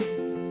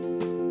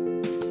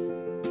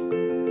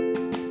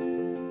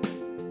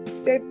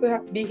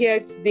excited to be here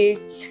today.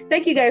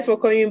 Thank you guys for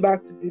coming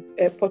back to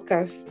the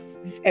podcast,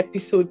 this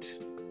episode.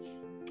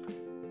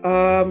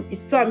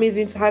 It's so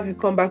amazing to have you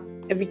come back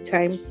every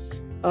time.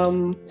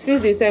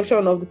 Since the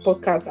inception of the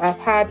podcast, I've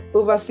had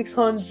over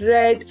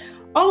 600,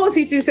 almost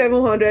hitting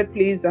 700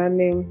 plays and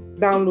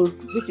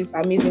downloads, which is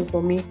amazing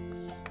for me.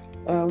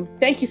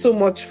 Thank you so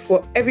much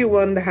for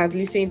everyone that has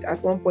listened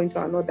at one point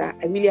or another.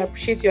 I really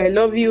appreciate you. I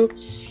love you.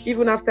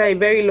 Even after a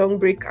very long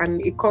break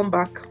and a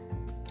comeback,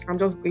 I'm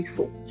just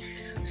grateful.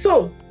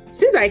 So,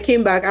 since I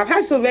came back, I've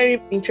had some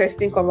very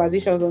interesting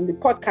conversations on the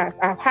podcast.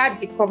 I've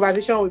had a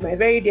conversation with my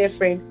very dear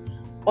friend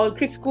on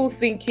critical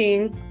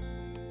thinking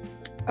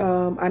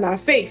and our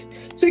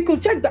faith. So you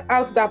could check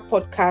out that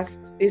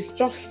podcast. It's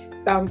just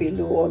down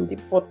below on the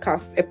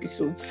podcast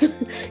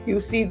episodes. You'll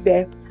see it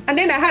there. And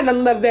then I had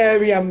another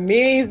very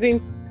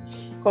amazing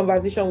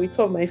conversation with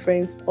two of my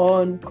friends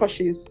on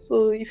crushes.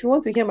 So if you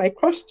want to hear my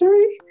crush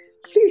story,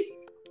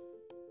 please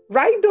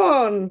ride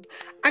on.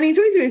 And in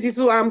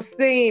 2022, I'm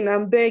saying,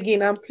 I'm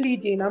begging, I'm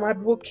pleading, I'm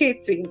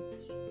advocating.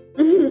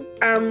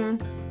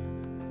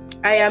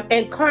 I am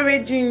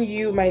encouraging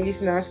you, my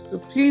listeners, to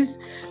please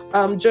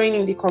join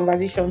in the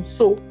conversation.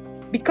 So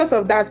because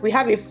of that, we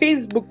have a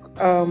Facebook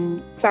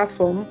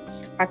platform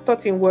at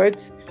Thoughts in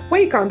Words, where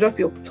you can drop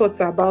your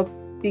thoughts about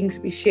things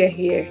we share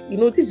here. You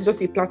know, this is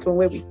just a platform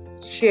where we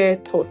share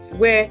thoughts,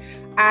 where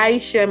I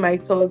share my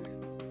thoughts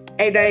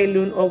either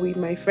alone or with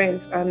my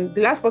friends. And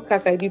the last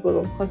podcast I did was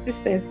on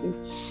consistency.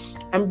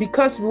 And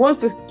because we want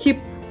to keep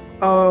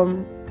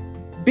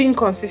being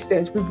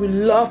consistent, we would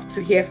love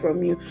to hear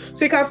from you.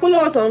 So you can follow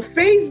us on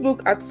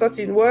Facebook at Thoughts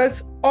in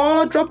Words,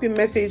 or drop a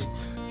message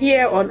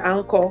here on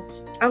Anchor.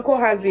 Anchor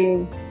has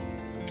a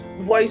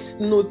voice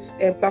notes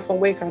platform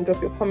where you can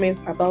drop your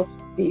comments about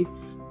the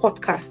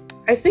podcast.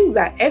 I think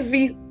that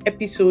every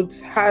episode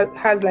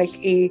has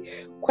like a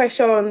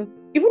question,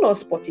 even on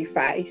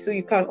Spotify, so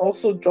you can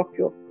also drop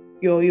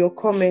your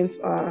comments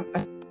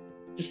the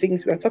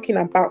things we are talking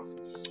about.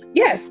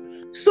 Yes.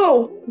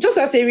 So just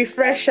as a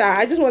refresher,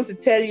 I just want to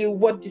tell you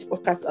what this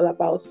podcast is all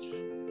about.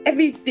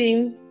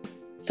 Everything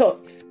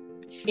thoughts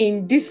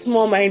in this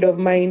small mind of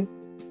mine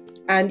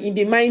and in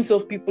the minds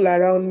of people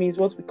around me is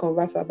what we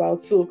converse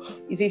about. So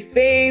is it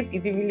faith?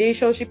 Is it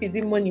relationship? Is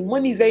it money?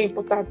 Money is very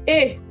important.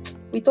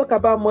 We talk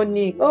about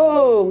money.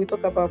 We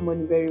talk about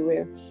money very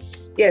well.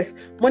 Yes,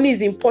 money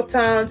is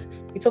important.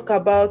 We talk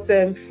about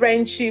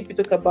friendship. We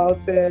talk about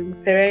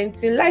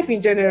parenting, life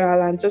in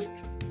general, and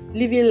just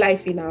living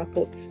life in our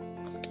thoughts.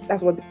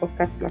 That's what the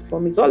podcast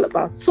platform is all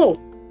about. So,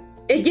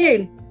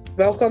 again,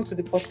 welcome to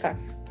the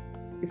podcast.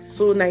 It's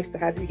so nice to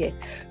have you here.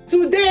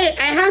 Today,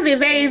 I have a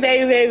very,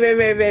 very, very, very,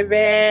 very,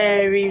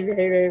 very,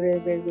 very, very,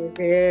 very, very,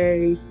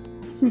 very,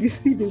 you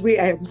see the way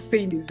I am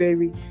saying a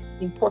very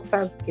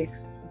important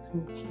guest with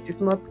me. It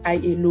is not I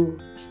alone.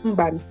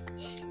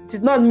 It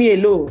is not me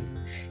alone.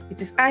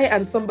 It is I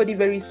and somebody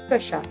very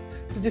special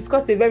to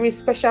discuss a very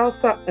special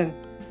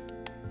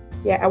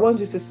Yeah, I want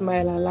you to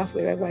smile and laugh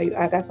wherever you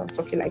are. That's why I'm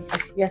talking like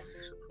that.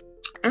 Yes.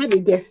 I have a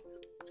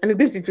guest and he's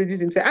going to introduce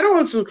himself. I don't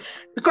want to,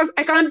 because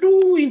I can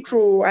do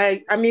intro.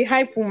 I'm a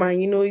hype woman,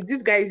 you know.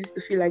 These guys used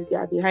to feel like they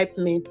are the hype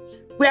men.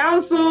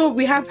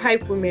 We have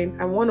hype women.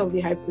 I'm one of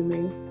the hype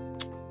women.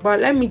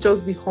 But let me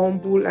just be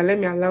humble and let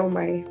me allow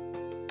my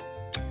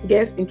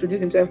guest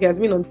introduce himself. He has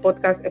been on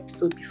podcast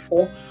episode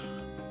before.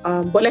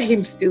 But let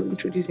him still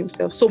introduce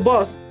himself. So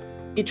boss,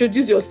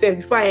 introduce yourself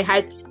before I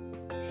hype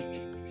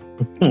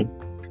you.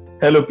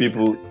 Hello,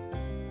 people.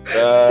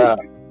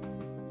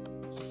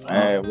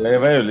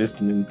 Wherever you're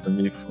listening to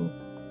me from,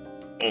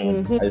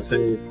 I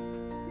say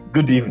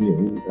good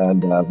evening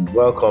and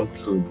welcome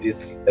to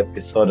this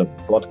episode of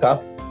the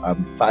podcast.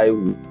 I'm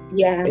Taiwo.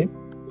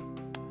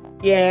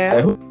 Yeah.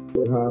 I hope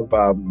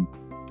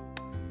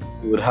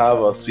you would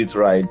have a sweet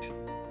ride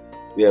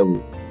where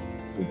we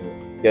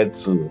get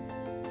to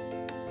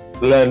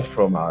learn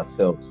from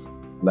ourselves.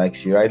 Like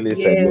she rightly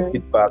said, your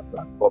feedback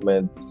and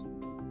comments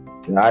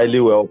are highly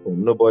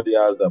welcome. Nobody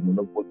has a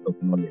monopoly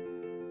of knowledge.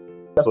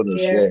 I just want to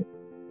share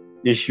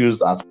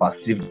issues as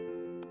perceived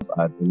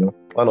and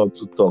one or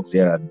two talks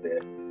here and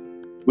there.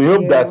 We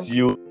hope that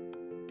you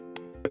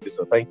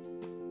so thank you.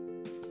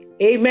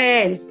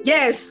 Amen.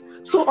 Yes.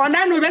 So on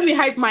that note, let me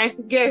hype my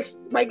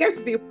guest. My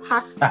guest is a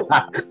pastor.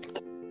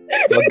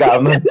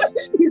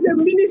 He's a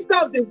minister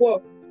of the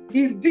word.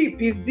 He's deep.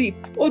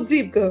 Oh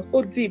deep, girl.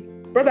 Oh deep.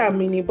 Brother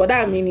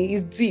Amini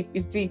is deep.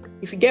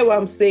 If you get what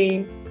I'm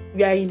saying,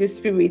 we are in the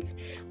spirit.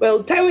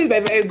 Well, Taiwo is my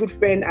very good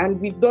friend and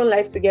we've done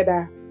life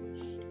together.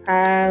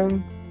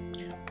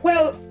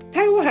 Well,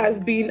 Taiwo has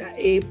been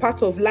a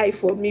part of life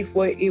for me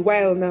for a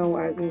while now,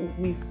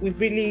 and we've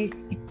really,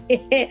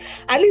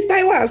 at least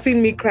Taiwo has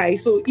seen me cry.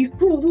 So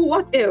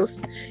what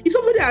else? If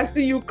somebody has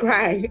seen you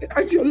cry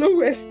at your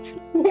lowest,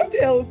 what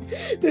else?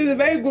 There's a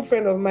very good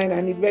friend of mine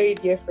and a very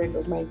dear friend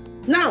of mine.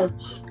 Now,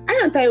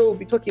 I and Taiwo will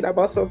be talking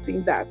about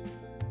something that,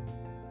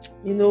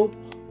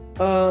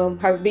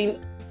 has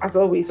been, as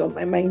always, on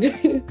my mind.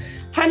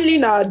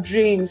 Handling our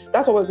dreams.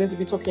 That's what we're going to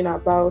be talking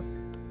about.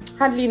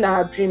 Handling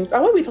our dreams.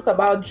 And when we talk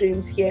about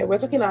dreams here, we're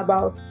talking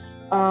about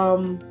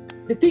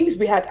the the things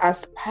we had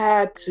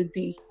aspired to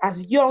be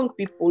as young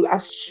people,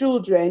 as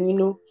children,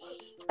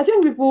 as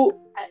young people,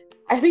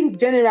 I think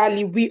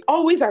generally we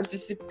always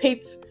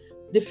anticipate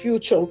the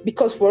future,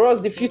 because for us,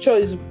 the future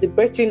is the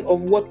birthing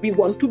of what we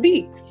want to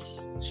be.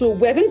 So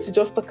we're going to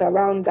just talk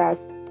around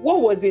that.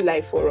 What was it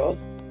like for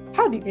us?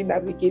 How did we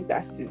navigate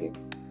that season?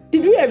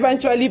 Did we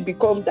eventually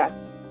become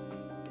that?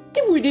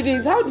 If we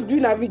didn't, how did we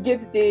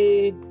navigate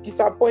the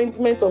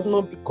disappointment of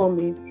not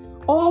becoming?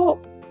 Or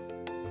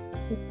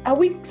are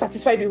we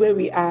satisfied with where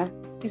we are?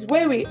 Is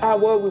where we are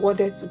where we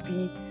wanted to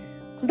be?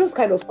 And those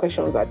kind of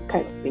questions are the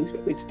kind of things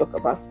we're going to talk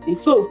about today.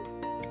 So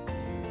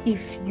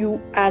if you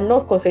are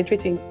not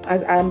concentrating,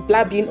 as I'm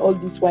blabbing all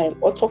this while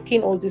or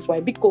talking all this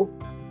while, Biko,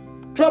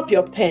 drop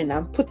your pen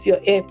and put your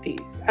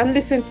earpiece and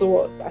listen to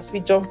us as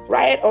we jump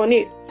right on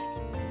it.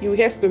 You will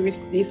hear stories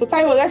today. So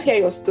Taiwo, let's hear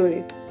your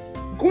story.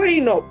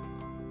 Growing up,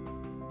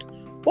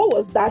 what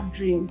was that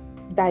dream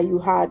that you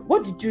had?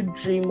 What did you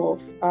dream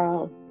of?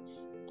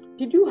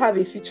 Did you have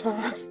a future?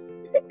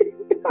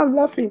 I'm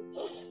laughing.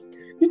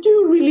 Did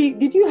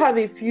you have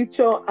a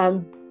future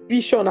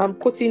ambition? I'm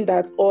quoting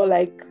that. Or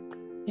like,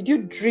 did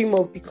you dream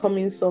of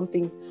becoming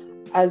something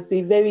as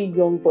a very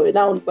young boy?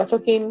 Now we're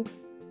talking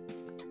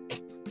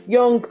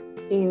young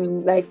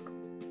in like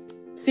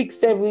 6,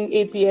 7,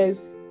 8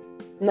 years,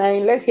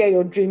 9. Let's hear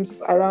your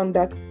dreams around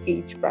that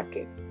age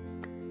bracket.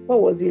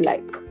 What was it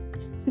like?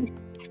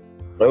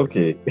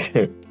 Okay.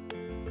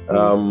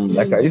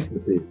 Like I used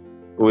to say,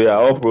 we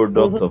are all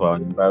products of our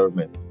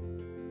environment.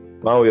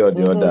 One way or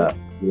the other,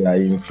 we are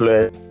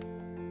influenced.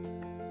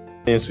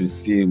 Things we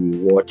see, we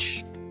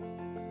watch,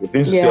 the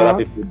things we see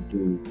other people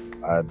do,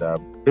 and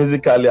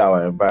basically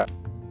our environment.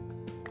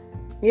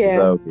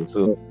 Yeah. Okay,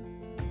 so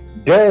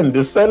then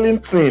the selling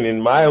thing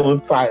in my own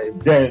time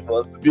then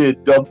was to be a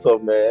doctor,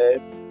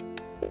 man.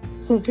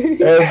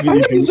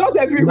 It's just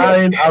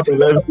everywhere.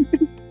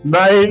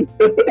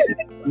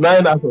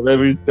 9 out of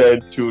every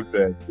 10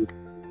 children.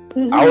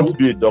 I want to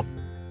be a doctor.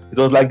 It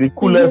was like the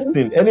coolest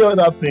thing. Any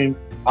other thing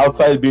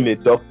outside being a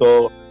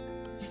doctor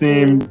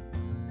seemed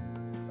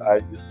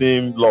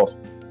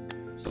lost.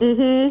 So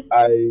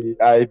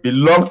I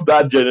belonged to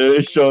that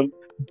generation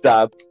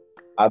that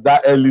at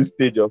that early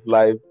stage of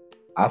life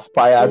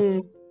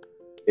aspired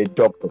a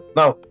doctor.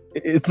 Now,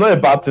 it's not a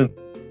bad thing.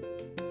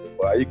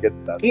 Are you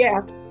getting that?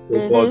 Yeah.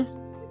 But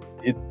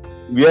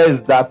where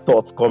is that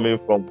thought coming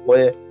from?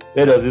 Where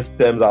does it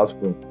stem out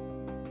from?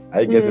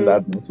 Are you getting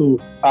that? So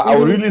I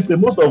would really say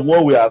most of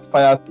what we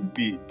aspire to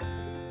be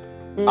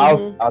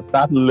out at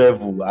that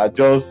level are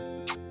just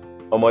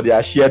they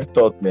are shared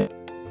thought, man.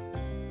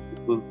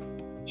 Because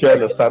you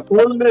understand?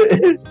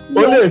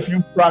 only a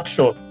few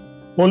fraction,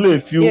 or a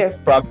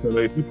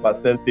few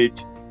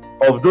percentage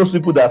of those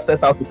people that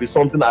set out to be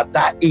something at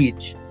that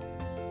age,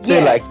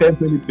 say like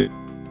 10-20%,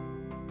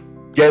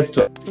 gets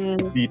to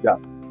be that.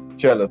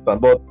 You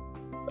understand? But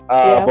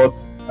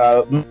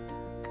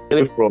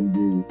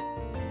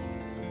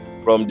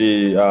from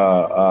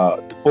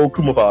the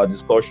fulcrum of our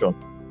discussion,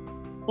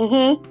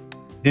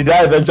 did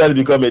I eventually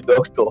become a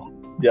doctor?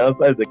 The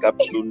answer is a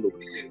capital no.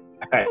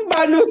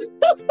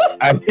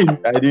 I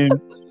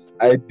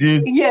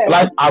didn't. Yeah.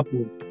 Life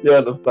happens. You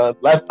understand?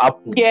 Life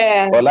happens.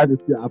 Yeah. Or life is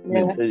still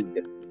happening.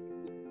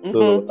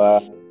 Yeah.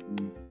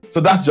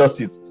 So that's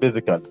just it,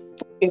 basically.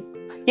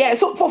 Yeah.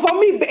 So for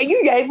me,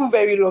 you're even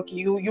very lucky.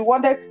 You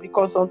wanted to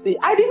become something.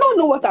 I did not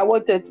know what I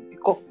wanted to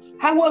become.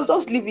 I was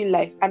just living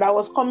life, and I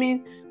was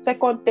coming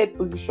second, third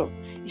position.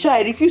 So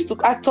I refused to.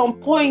 At some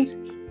point,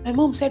 my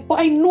mom said, "But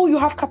I know you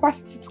have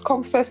capacity to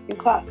come first in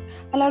class."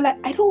 And I'm like,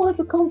 "I don't want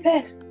to come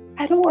first.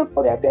 I don't want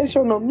all the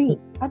attention on me.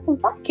 I don't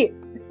like it."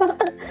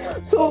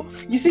 So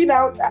you see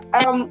now,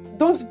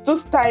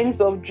 those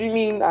times of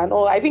dreaming and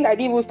all. I think I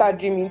didn't even start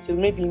dreaming till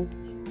maybe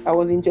I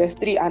was in JS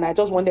 3, and I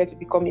just wanted to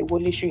become a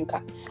Wole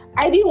Soyinka.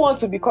 I didn't want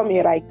to become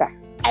a writer.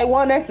 I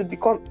wanted to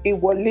become a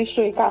Wole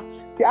Soyinka.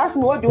 They asked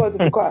me, "What do you want to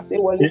become?" I say,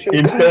 "Wole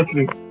Soyinka."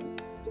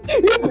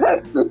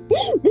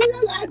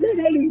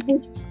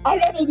 I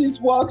don't know this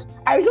works.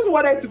 I just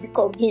wanted to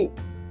become him.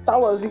 That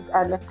was it.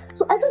 And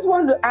so I just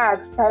want to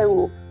ask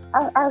Taiwo,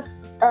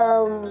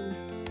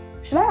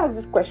 should I ask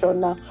this question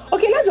now?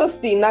 Okay, let's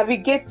just see.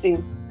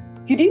 Navigating.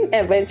 You didn't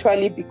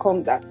eventually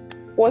become that.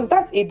 Was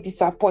that a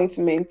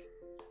disappointment?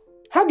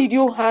 How did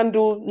you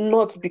handle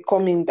not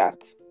becoming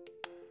that?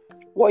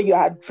 What you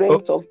had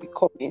dreamt of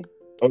becoming?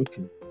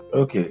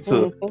 Okay.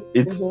 So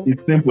it's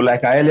simple.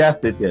 Like I earlier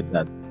stated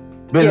that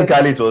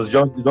basically it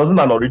wasn't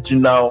an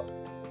original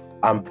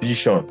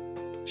ambition.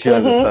 She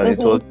understands.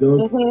 It was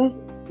just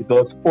it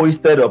was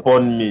foisted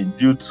upon me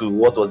due to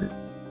what was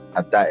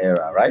at that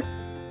era, right?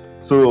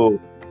 So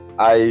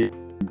I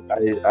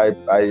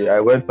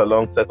went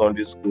along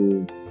secondary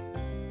school.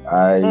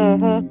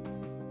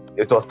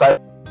 It was time.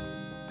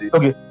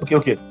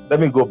 Okay. Let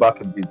me go back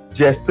a bit.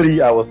 JS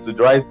 3, I was to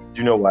write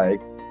junior WAEC.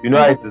 You know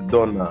how it is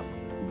done now.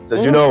 It's a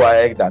junior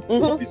WAEC that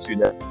puts you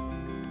there.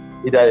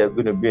 Either you're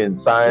going to be in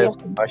science,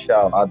 commercial,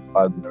 or art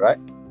department, right?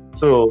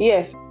 So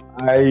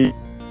I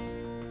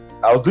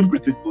was doing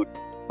pretty good.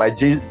 My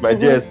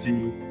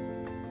JSC,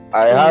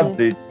 I had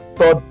the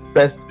third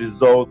best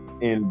result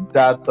in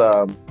that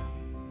well,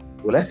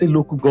 let's say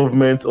local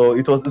government, or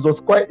it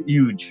was quite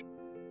huge.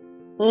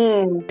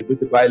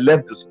 I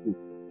left the school.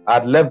 I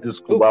had left the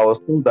school, but I was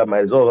told that my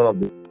result was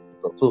not the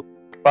so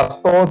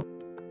fast forward.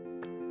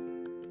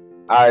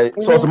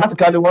 So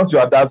automatically, once you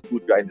are that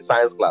good, you are in the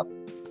science class.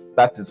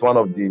 That is one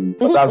of the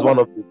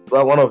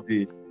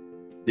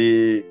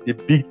the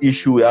big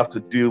issue we have to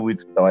deal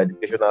with our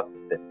educational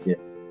system here.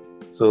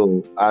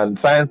 So, and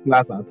science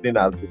class are seen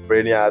as the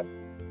brainiac,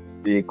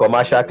 the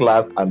commercial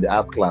class, and the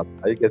art class.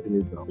 Are you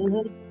getting it now?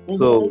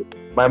 So,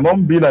 my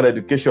mom, being an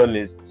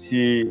educationist,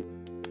 she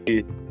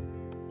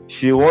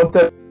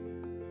wanted.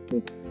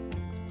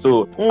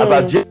 So,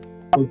 as a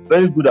I was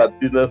very good at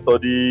business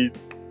studies,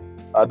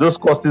 those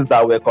courses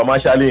that were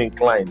commercially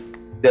inclined.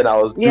 Then I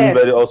was doing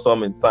very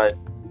awesome in science.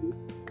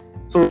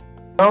 So I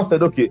now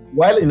said, okay,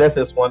 while in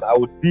SS1, I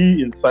would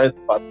be in science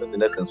department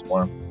in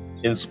SS1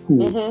 in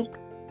school.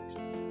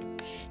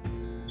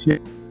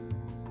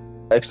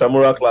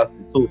 Extramural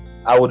classes. So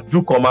I would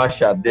do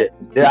commercial there.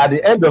 Then at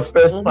the end of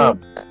first term,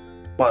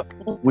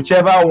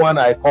 whichever one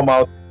I come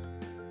out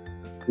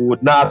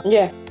would not.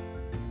 Which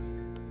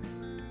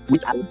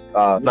I would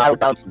now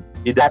down to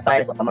either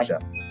science or commercial.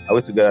 Are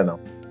we together now?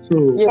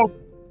 So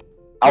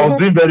I was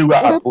doing very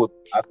well at both.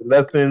 At the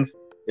lessons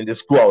in the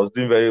school, I was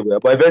doing very well.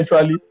 But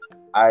eventually,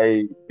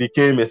 I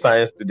became a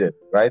science student,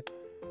 right?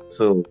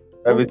 So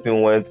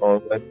everything went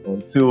on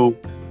until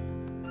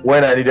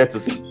when I needed to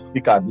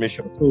seek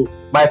admission. So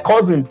my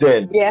cousin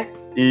then,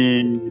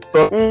 he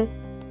studied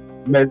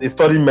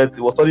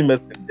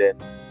medicine then,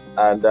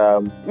 and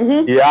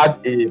he had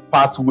a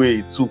pathway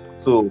he took.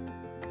 So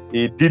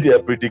he did a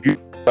pre-degree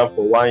program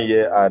for 1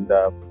 year, and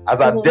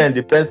as at then,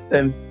 the best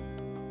 10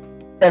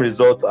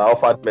 results are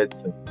offered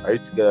medicine. Are you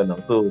together now?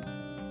 So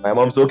my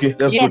mom said, okay,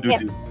 let's go do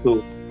this.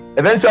 So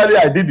eventually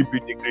I did the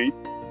pre-degree.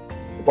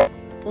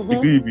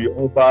 Degree will be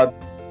offered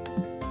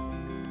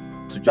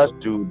to just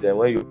do. Then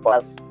when you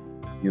pass,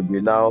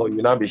 you'll now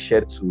be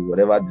shared to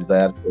whatever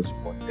desired course you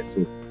wanted.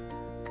 So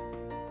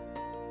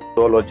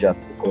zoology at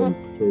the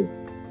college. So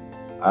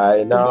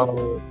I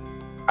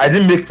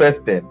didn't make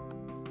first 10,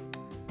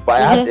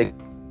 but I had to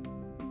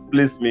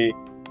place me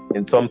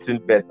in something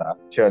better.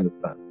 Do you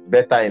understand?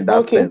 Better in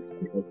that sense.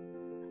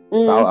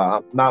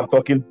 Now I'm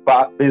talking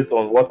based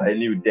on what I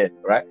knew then,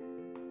 right?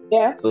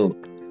 Yeah. So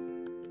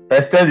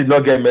first 10 did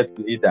not get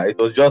medicine either. It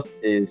was just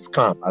a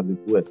scam, as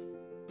it were.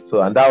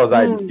 So, and that was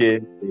how I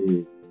became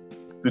a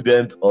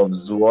student of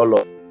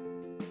zoology,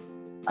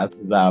 as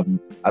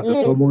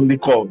it's commonly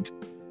called.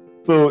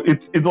 So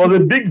it was a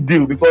big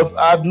deal because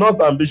I had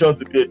not ambition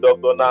to be a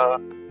doctor.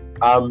 Now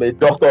I'm a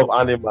doctor of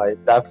animal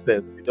in that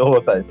sense. You know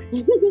what I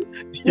mean?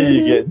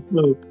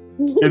 So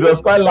it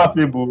was quite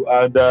laughable,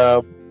 and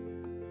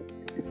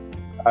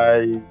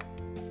I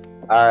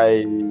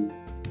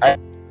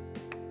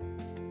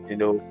you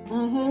know,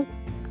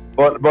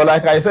 but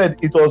like I said,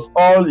 it was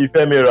all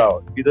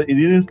ephemeral. It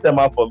didn't stem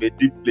out from a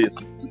deep place.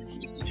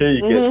 So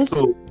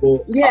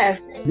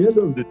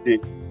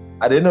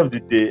at the end of the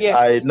day,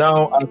 I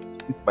now have to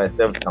sit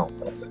myself down.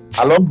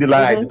 Along the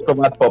line, I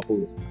discovered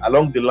purpose.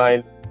 Along the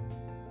line,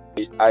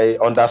 I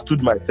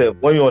understood myself.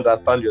 When you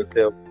understand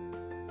yourself,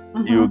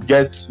 you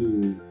get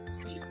to,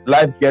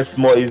 life gets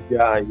more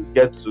easier, and you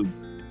get to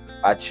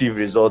achieve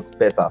results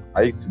better.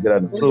 Are you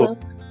together? So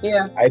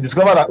I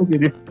discovered that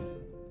it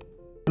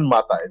doesn't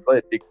matter. It's not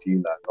a big deal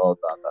and all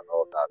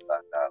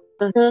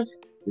that.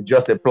 It's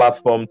just a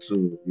platform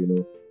to,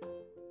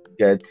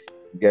 get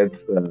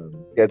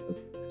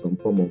some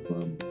form of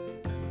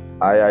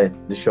higher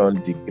institution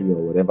degree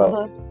or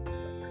whatever.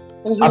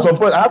 At some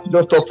point, I have to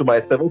just talk to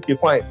myself. Okay,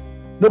 fine.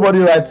 Nobody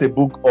writes a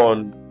book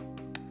on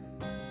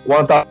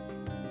 1,000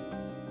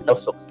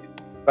 succeed.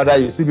 Rather,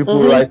 you see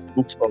people write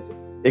books on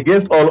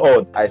against all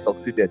odds, I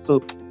succeeded.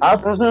 So I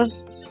have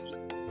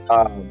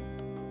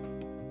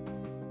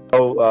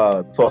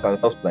talk and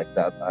stuff like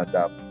that, and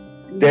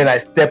then I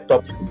stepped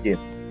up again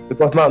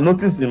because now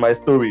notice in my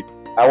story,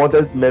 I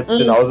wanted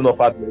medicine. I wasn't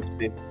offered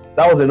medicine.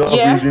 That was enough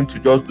reason to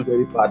just do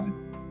very badly,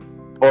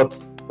 but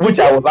which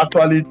I was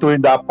actually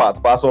doing that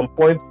part. But at some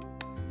point,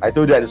 I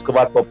told you I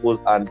discovered purpose,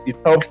 and it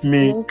helped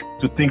me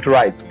to think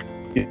right,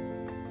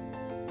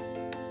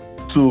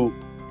 to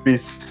be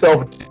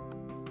self.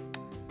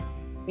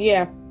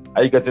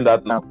 Are you getting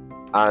that now?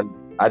 And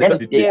at the end of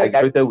the day, I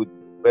graduated with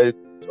very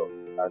good result.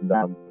 And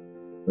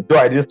though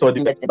I didn't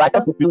study medicine, but I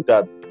can feel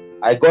that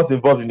I got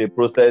involved in a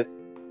process,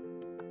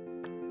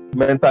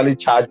 mentally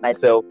charged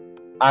myself,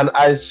 and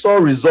I saw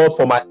results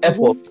for my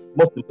effort,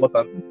 most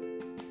importantly.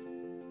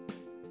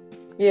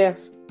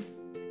 Yes.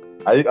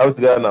 Are you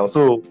together now?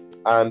 So,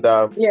 and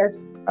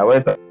yes, I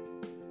went.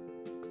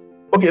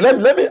 Okay,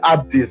 let me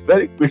add this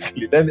very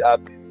quickly. Let me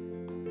add this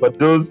for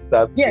those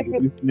that are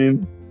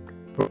listening.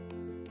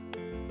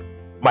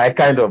 My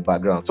kind of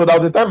background. So that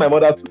was the time my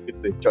mother took me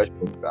to a church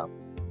program,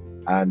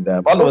 and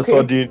all of a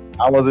sudden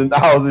I was in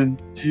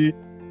G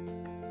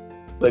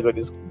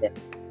secondary school,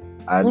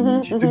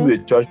 and she took me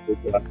to a church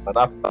program, and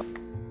after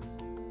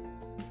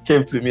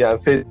came to me and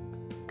said,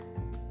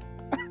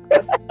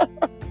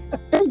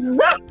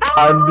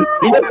 And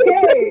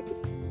Okay.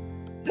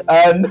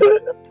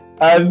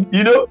 and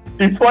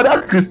it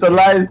further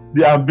crystallized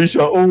the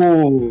ambition.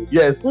 Oh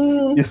yes,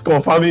 it's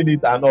confirming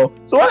it and all.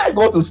 So when I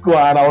got to school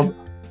and I was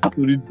to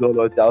read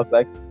zoology, I was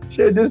like,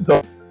 shit, this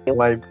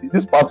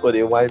pastor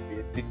they whine me.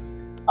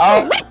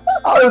 How is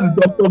the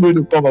doctor going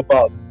to come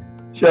about?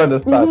 She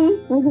understands.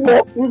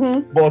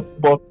 But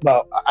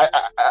now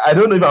I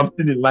don't know if I'm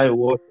still in line with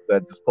what we're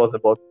discussing,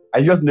 but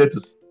I just need to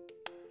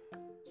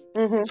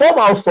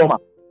somehow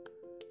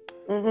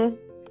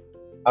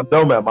I'm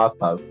done my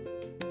master's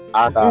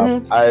and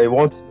I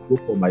want to go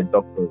for my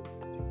doctorate.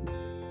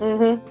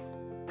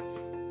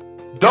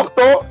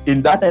 Doctor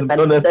in that does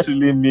not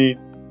necessarily mean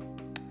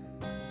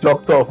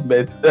doctor of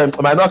medicine.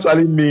 Might not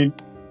actually mean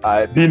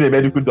being a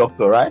medical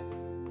doctor, right?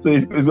 So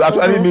it will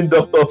actually mean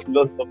doctor of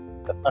philosophy.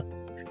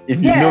 If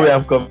you know where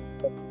I'm coming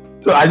from.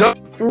 So I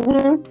just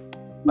and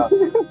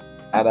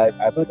I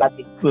know that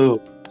so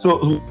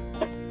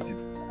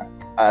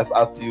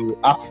as you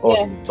ask us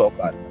to talk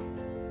and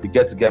you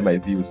get to get my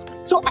views.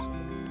 So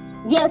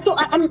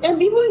I'm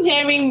even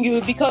hearing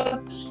you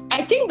because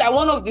I think that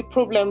one of the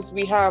problems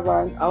we have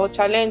and our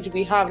challenge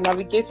we have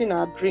navigating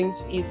our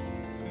dreams is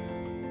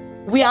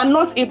we are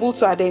not able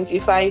to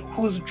identify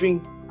whose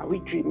dream are we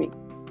dreaming.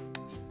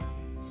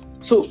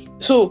 So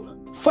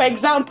for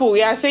example,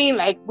 we are saying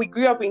like we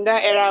grew up in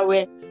that era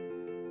where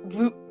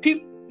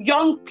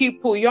young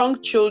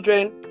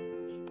children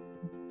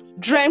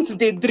dreamt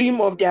the dream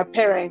of their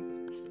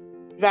parents,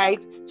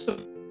 right? So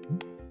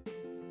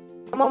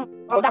mom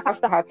or that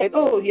pastor had said,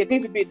 "Oh, you're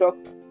going to be a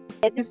doctor."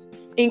 This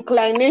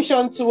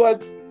inclination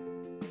towards,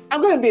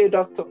 I'm going to be a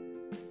doctor.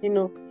 I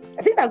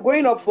think that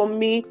growing up for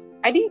me,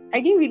 I didn't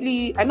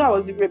really. I know I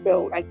was a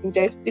rebel, like in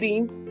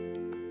just3.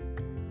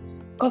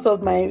 Because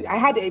of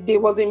there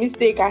was a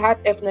mistake. I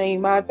had F9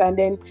 in maths, and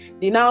then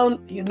they now,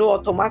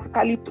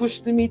 automatically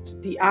pushed me to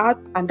the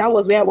arts, and that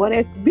was where I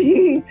wanted to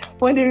be.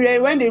 When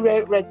they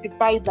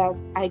rectified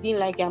that, I didn't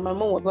like it, and my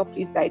mom was not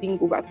pleased that I didn't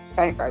go back to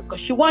science because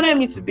she wanted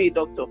me to be a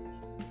doctor.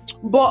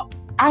 But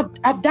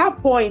at that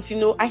point,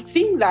 I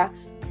think that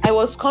I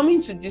was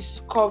coming to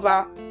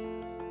discover.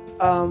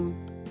 By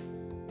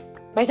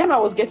the time I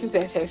was getting to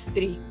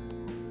SS3,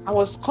 I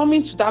was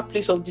coming to that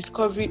place of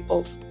discovery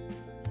of,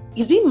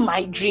 is it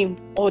my dream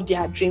or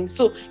their dream?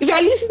 So if you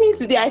are listening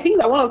today, I think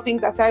that one of the things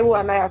that Taiwo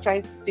and I are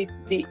trying to say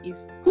today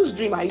is, whose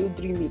dream are you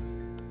dreaming?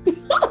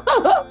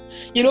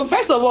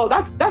 First of all,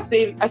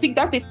 I think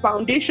that's a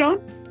foundation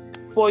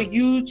for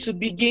you to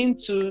begin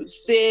to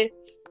say,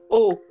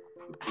 oh,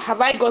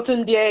 have I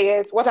gotten there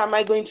yet? What am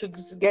I going to do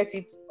to get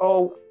it?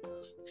 Or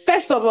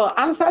first of all,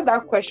 answer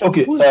that question.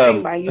 Okay, whose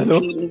dream are you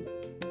dreaming?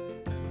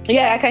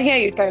 Yeah, I can hear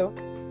you, Taiwo.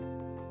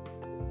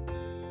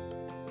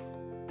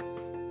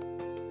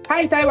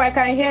 Hi, Taiwo, I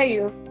can hear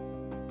you.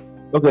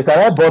 Okay, can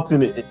I butt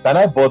in?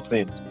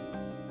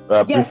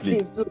 Yes, briefly?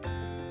 please do.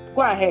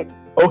 Go ahead.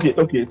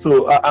 Okay.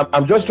 So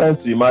I'm just trying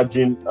to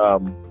imagine a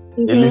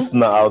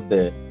listener out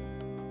there.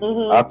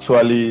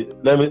 Actually,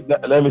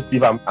 let me see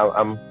if I'm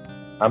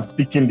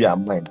speaking their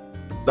mind.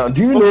 Now,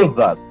 do you know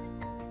that?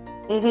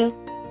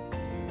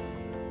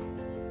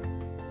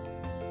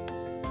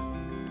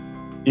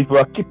 If we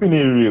are keeping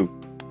it real,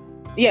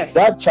 yes,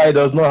 that child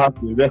does not have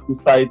the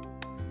requisite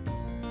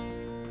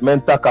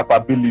mental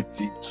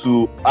capability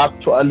to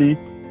actually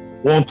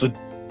want to.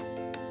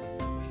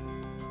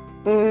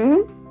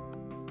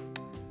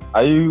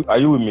 Are you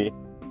with me?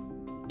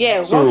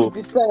 Yeah. So, what's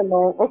the same?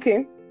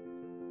 Okay.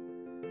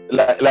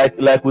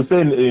 Like we say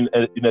in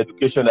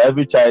education,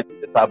 every child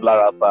is a tabula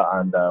rasa,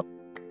 and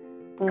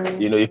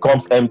it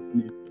comes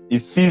empty. It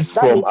sees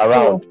that from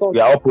around. We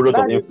are all product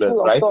of influence,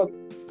 right?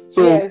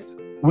 So yes.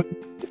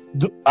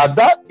 At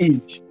that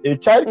age, a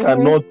child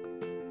cannot,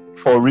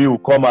 for real,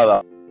 come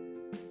out.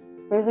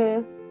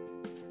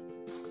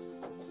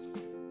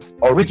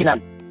 Original.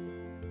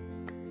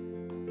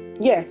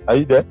 Yes. Are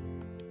you there?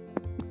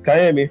 Can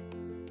you hear me?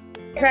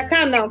 I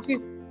can now.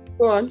 Please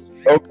go on.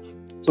 Okay.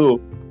 So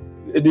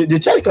the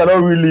child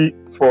cannot really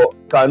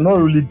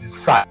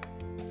decide.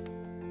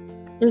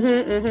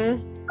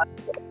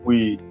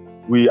 We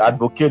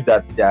advocate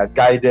that they are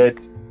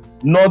guided,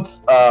 not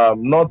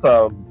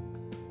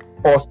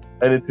forced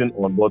anything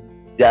on, but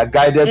they are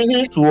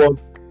guided towards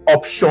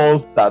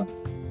options that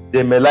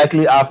they may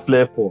likely have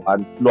flair for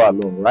and flow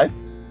along, right?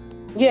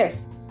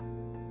 Yes.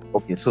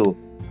 Okay, so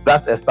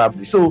that's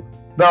established. So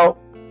now,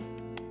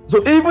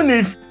 even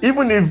if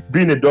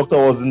being a doctor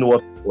wasn't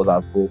what was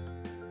at vogue,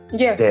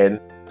 yes,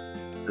 then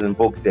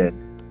parental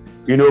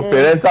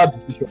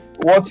decision.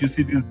 What you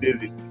see these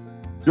days is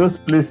those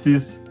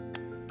places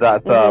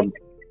that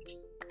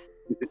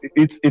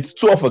it's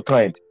two of a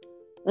kind.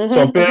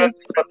 Some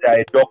parents, they are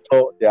a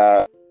doctor, they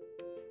are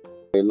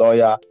a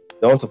lawyer,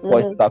 they want to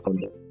force that on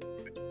them.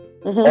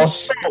 Or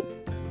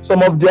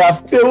some of their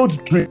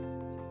failed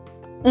dreams.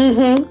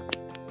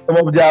 Some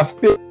of their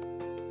failed.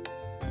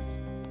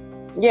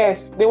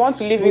 Yes, they want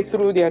to live it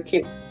through their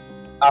kids.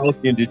 Out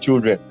in the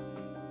children.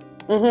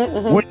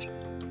 Which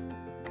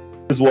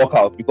is work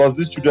out because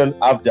these children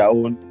have their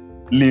own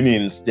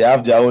leanings, they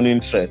have their own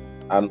interests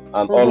and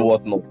all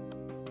whatnot.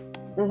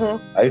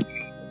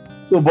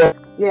 So, but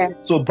yeah.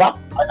 So back,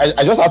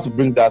 I just have to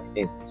bring that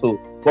in. So,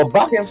 but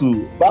back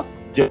to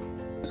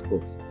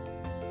discourse.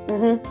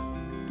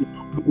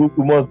 We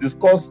must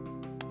discuss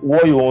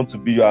what you want to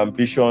be, your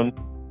ambition.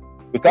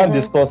 We can't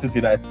discuss it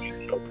in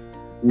isolation.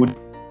 With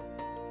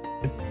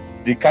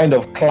the kind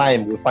of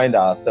climb we find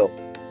ourselves,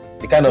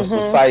 the kind of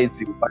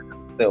society we find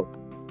ourselves.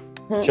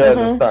 Do you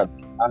understand?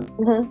 And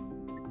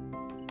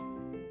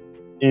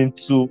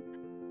into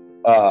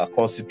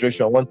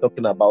consideration when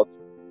talking about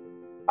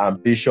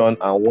ambition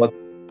and what.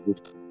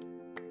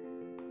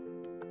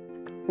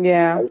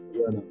 Yeah.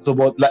 So,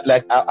 but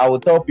like I will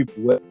tell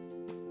people, where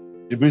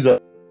the breeze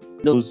of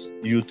knows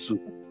you too.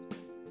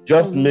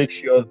 Just make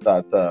sure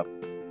that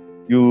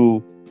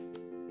you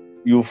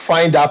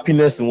find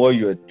happiness in what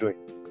you're doing.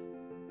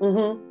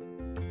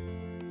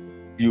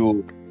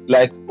 You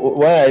like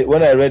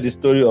when I read the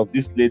story of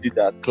this lady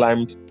that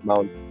climbed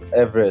Mount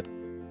Everest.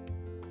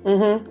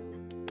 And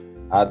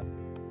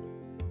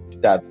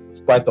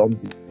that's quite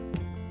unbelievable.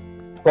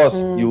 Of course,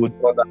 you would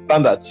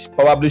understand that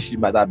probably she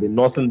might have been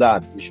nursing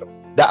that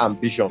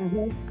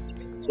ambition.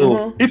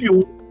 So if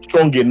you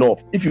strong enough,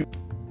 if you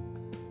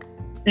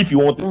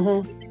want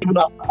to, even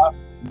after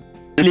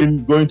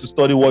going to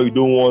study what you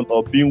don't want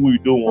or being who you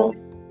don't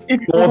want,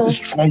 if you want to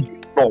strong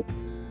enough,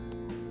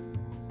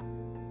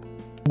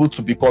 able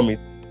to become it.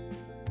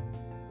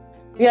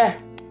 Yeah,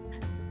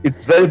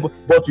 it's very,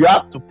 but you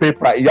have to pay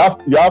price. You have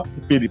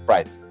to pay the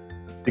price.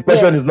 The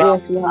question is now,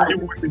 are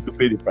you willing to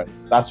pay the price?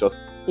 That's just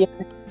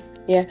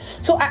yeah.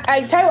 So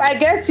I tell you, I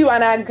get you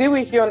and I agree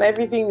with you on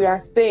everything you are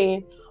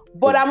saying,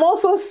 but I'm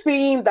also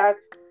seeing that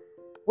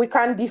we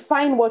can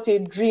define what a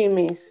dream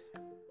is,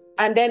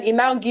 and then it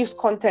now gives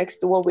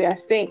context to what we are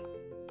saying.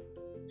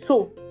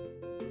 So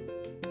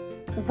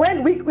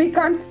when we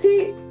can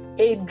see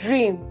a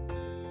dream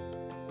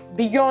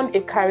beyond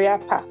a career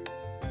path.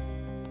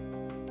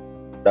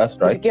 That's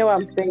right. You get what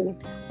I'm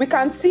saying? We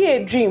can see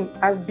a dream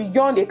as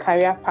beyond a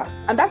career path.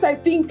 And that, I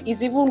think,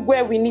 is even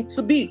where we need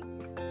to be.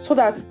 So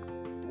that,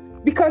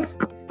 because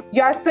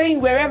you are saying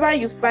wherever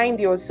you find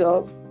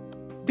yourself,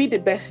 be the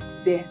best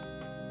there.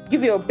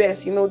 Give your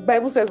best. The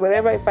Bible says,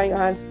 wherever you find your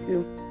hands to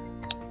do,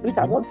 it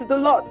as unto the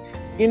Lord.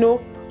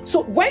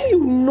 So when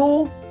you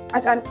know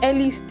at an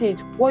early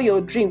stage what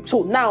your dream,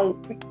 so now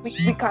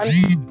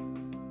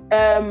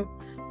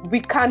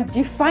we can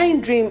define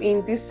dream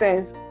in this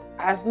sense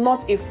as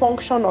not a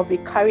function of a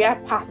career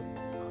path,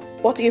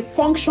 but a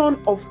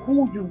function of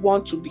who you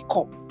want to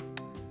become,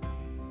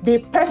 the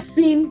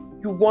person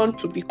you want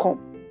to become.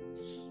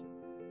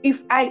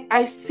 If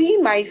I see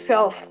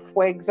myself,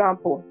 for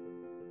example,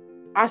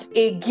 as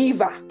a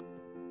giver,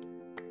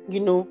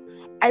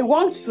 I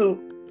want to,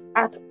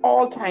 at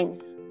all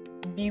times,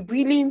 be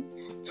willing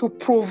to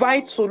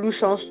provide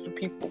solutions to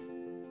people.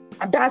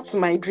 And that's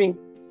my dream.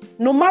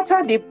 No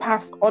matter the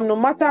path or no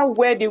matter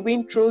where the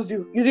wind throws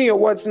you, using your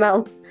words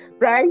now,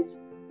 right?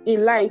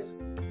 In life,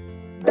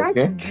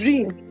 that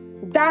dream,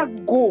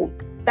 that goal,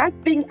 that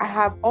thing I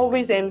have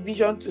always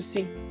envisioned to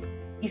see,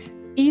 is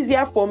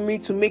easier for me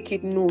to make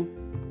it known,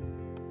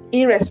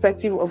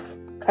 irrespective of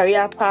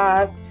career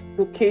path,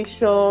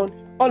 location,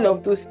 all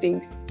of those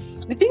things.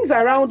 The things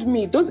around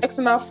me, those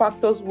external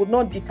factors would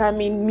not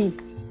determine me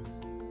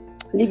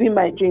living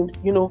my dreams,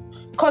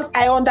 because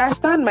I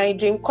understand my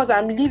dream, because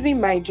I'm living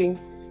my dream.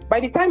 By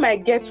the time I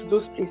get to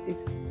those places,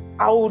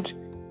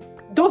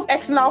 those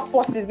external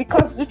forces,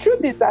 because the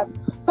truth is that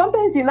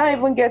sometimes you not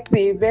even get to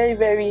a very,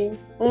 very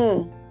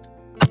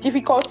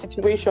difficult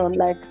situation,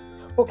 like,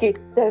 okay,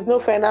 there's no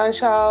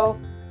financial,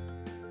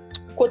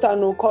 quote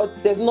unquote,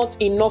 there's not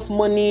enough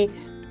money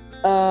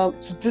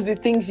to do the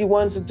things you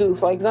want to do.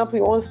 For example,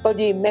 you want to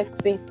study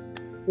medicine,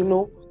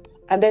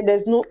 and then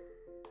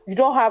you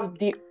don't have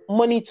the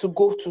money to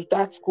go to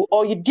that school,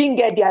 or you didn't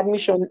get the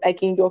admission,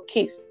 like in your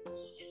case.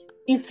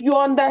 If you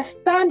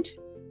understand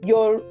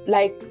your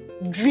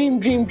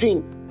dream,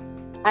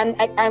 and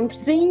I'm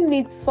seeing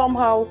it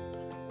somehow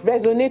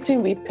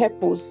resonating with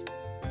purpose,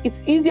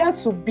 it's easier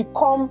to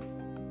become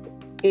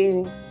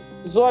a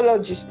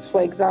zoologist,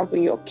 for example,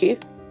 in your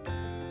case,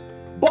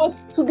 but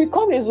to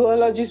become a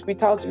zoologist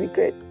without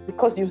regrets,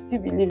 because you still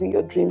believe in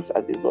your dreams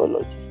as a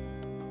zoologist.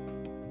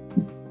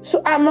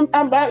 So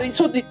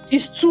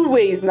it's two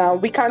ways now.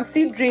 We can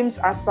see dreams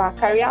as for our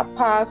career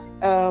path,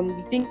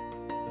 the thing,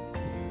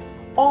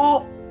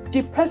 or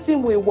the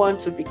person we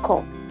want to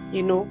become,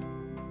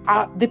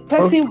 the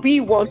person we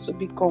want to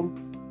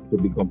become.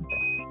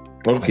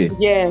 Okay.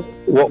 Yes.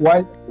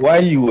 Why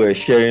you were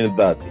sharing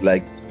that,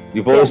 like,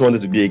 you've always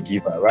wanted to be a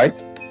giver,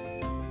 right?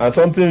 And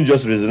something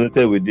just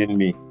resonated within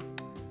me.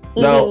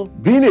 Now,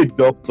 being a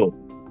doctor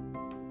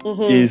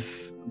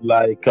is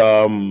like,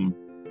 how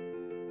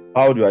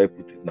do I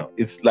put it now?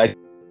 It's like,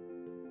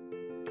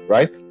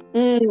 right?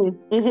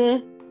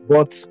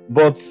 But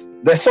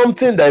there's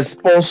something that is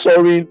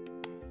sponsoring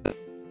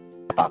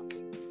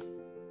that.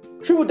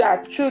 True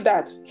that.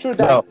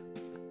 Now,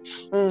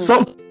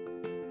 some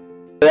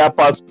career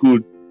path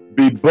could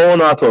be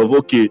born out of,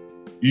 okay,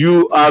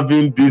 you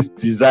having this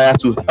desire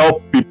to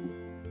help people,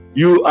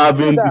 you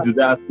having the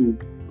desire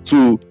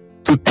to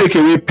to take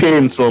away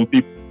pains from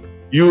people.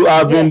 You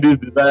having this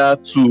desire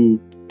to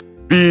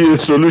be a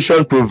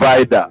solution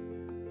provider.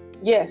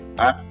 Yes.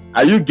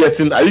 Are you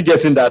getting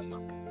that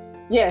now?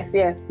 Yes.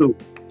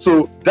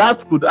 So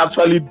that could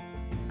actually be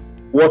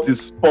what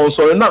is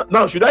sponsoring.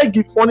 Now should I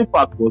give funny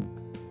part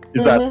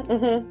is that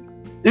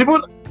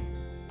even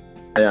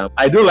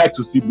I don't like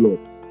to see blood.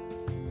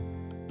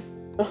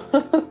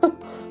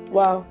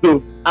 Wow.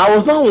 So I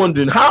was now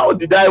wondering how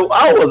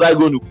was I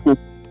going to cope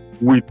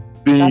with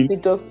being as a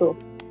doctor?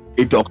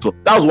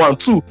 That was one.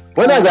 Two,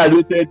 when I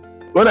graduated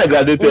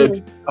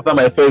after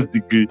my first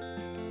degree,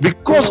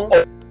 because of,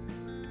 I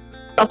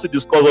have to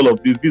discuss all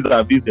of this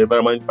vis-a-vis the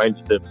environment find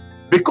yourself.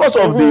 Because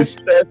of the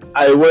stress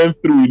I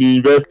went through in the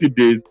university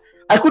days,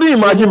 I couldn't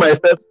imagine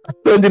myself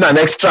spending an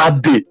extra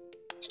day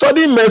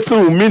studying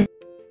medicine with me.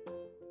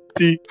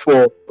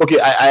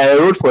 I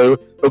wrote for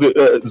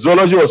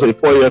zoology was a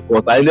 4-year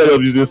course. I ended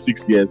up using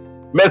 6 years.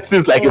 Medicine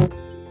is like and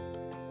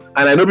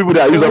I know people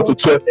that use up to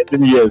 12,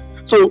 13 years.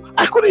 So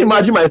I couldn't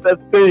imagine myself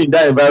staying in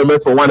that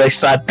environment for one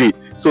extra day.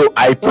 So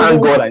I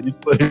thank God I did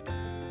study.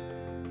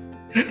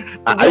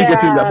 Are you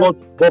getting that?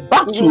 But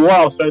back to what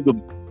I was trying to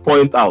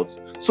point out.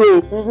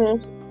 So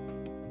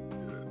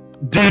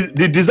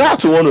the desire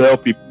to want to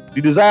help people,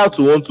 the desire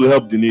to want to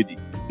help the needy,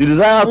 the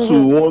desire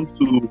to want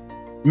to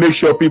make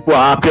sure people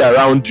are happy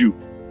around you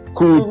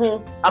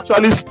could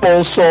actually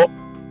sponsor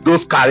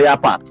those career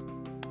paths.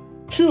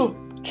 True.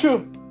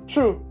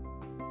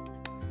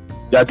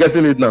 You are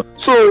getting it now.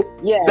 So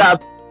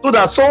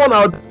that someone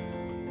out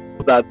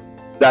that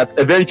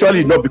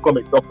eventually not become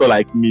a doctor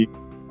like me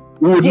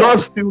would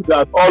not feel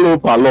that all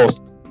hope are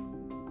lost.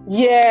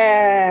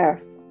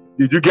 Yes.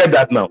 Did you get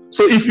that now?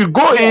 So if you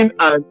go in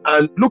and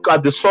look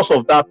at the source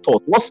of that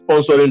thought, what's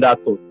sponsoring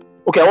that thought?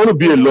 Okay, I want to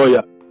be a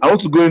lawyer. I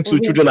want to go into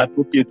children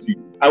advocacy.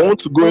 I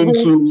want to go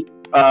into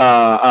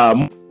I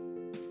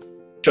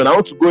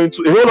want to go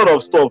into a whole lot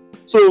of stuff.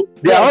 So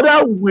there are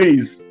other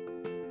ways,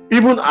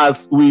 even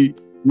as we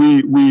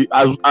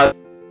as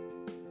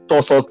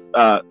toss us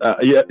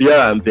here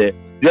and there.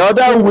 There are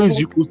other ways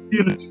you could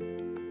still.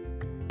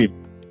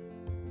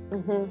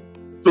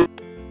 So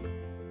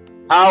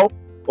how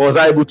was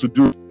I able to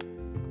do?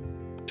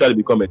 Actually,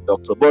 become a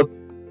doctor, but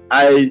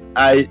I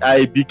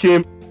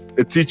became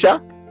a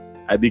teacher.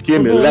 I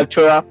became a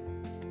lecturer.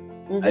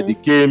 I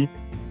became,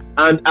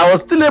 and I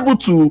was still able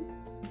to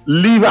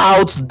live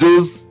out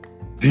those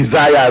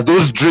desires,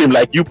 those dreams,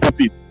 like you put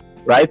it,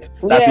 right?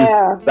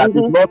 That's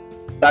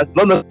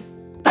not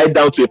tied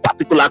down to a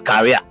particular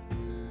career.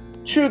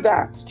 True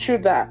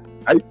that.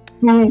 I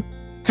do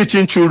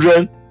teaching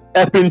children,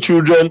 helping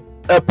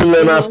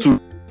learners to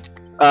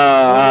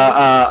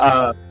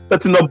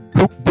setting up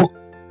book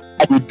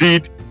like we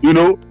did,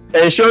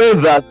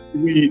 ensuring that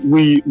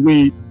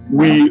we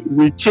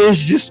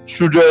change this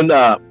children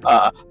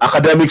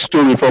academic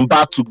story from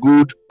bad to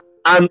good,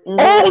 and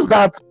all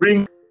that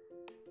bring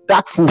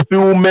that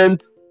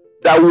fulfillment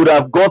that would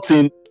have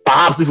gotten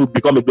perhaps if we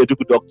become a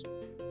medical doctor.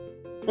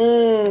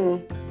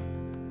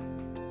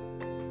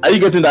 Are you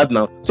getting that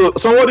now? So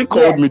somebody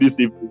called me this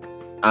evening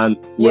and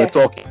we're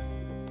talking.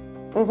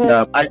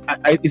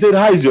 He said,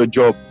 how is your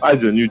job? How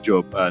is your new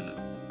job? And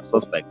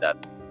stuff like that.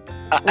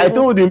 I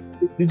told him,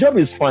 the job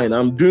is fine.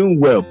 I'm doing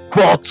well.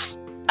 But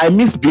I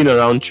miss being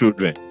around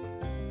children.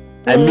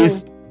 I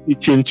miss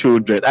teaching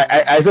children.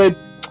 I said,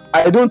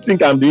 I don't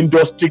think I'm the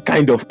industry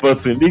kind of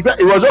person. He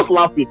was just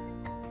laughing.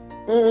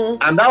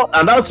 And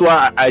that's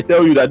why I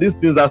tell you that these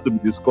things have to be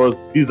discussed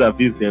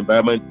vis-a-vis the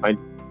environment. I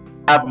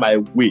have my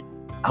way.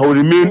 I will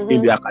remain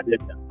in the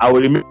academia. I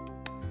will remain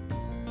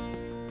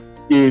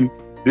in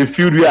the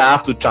field where I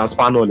have to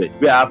transfer knowledge,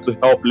 where I have to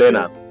help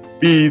learners,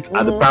 be it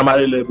at the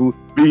primary level,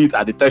 be it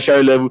at the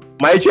tertiary level.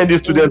 My HND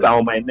students are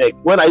on my neck.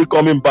 When are you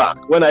coming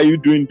back? When are you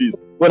doing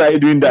this? When are you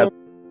doing that?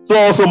 So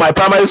also my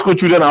primary school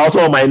children are also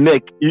on my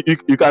neck.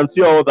 You can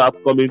see all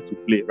that coming to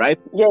play, right?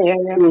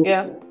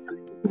 Yeah.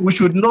 We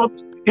should not,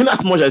 in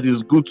as much as it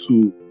is good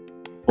to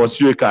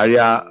pursue a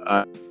career,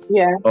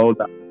 all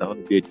that. I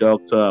want to be a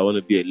doctor, I want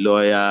to be a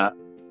lawyer,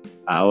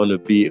 I want to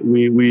be,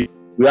 we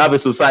have a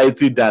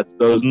society that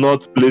does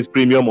not place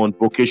premium on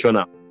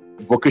vocational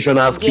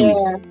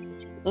skills.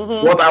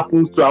 What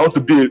happens to I want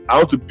to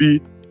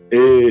be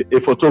a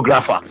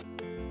photographer.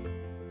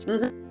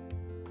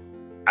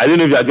 I don't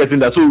know if you are getting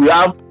that. So we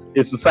have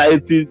a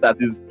society that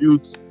is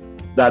built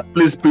that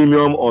place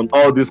premium on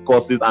all these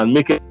courses and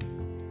make it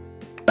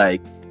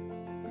like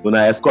when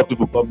I escort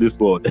people come this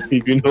world,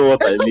 if you know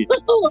what I mean.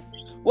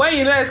 When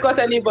you don't escort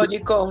anybody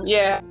come,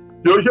 why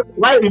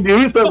in the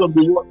real sense of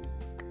the word?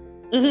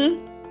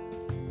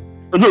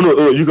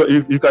 No,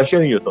 you can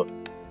share your thoughts.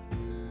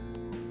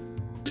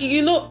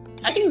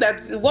 I think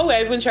that's what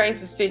we're even trying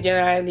to say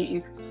generally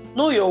is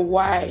know your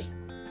why.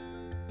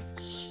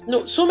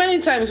 So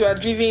many times we are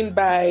driven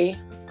by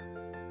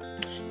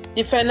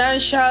the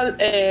financial,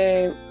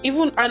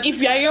 even, and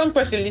if you're a young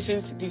person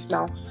listening to this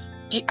now,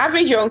 the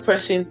average young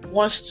person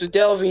wants to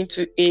delve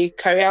into a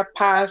career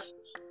path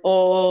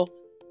or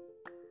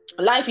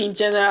life in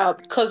general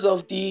because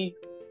of the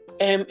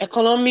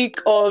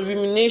economic or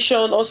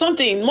remuneration or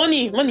something.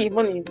 Money.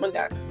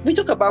 We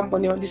talk about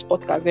money on this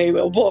podcast very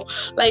well, but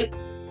like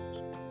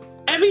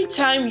every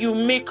time you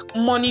make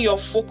money your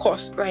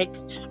focus, like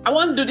I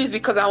want to do this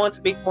because I want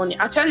to make money.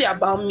 I'll tell you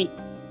about me.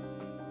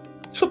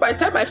 So by the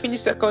time I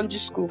finished secondary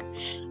school,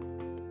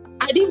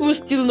 I didn't even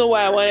still know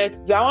what I wanted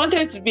to do. I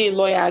wanted to be a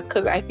lawyer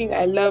because I think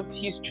I loved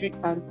history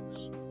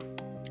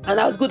and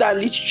I was good at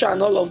literature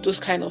and all of those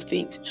kind of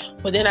things.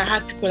 But then I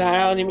had people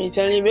around me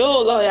telling me,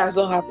 oh, lawyers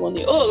don't have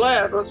money. Oh,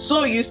 lawyers don't.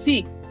 So you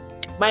see,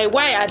 my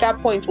why at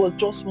that point was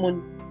just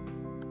money.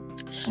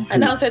 Mm-hmm.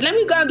 And I said, let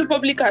me go and do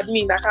public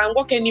admin. I can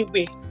work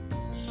anywhere.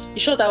 In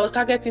short, I was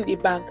targeting the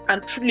bank.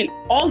 And truly,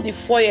 all the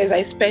 4 years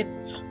I spent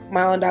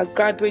my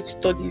undergraduate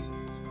studies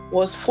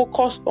was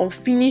focused on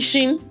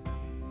finishing,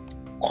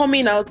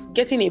 coming out,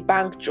 getting a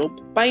bank job,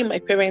 buying my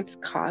parents'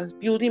 cars,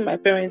 building my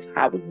parents'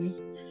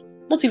 houses.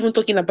 Not even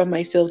talking about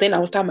myself. Then I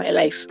will start my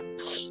life.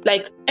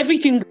 Like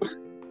everything was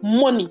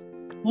money.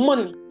 I'm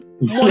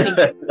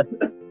telling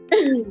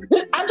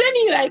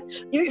you, like,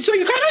 so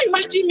you cannot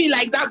imagine me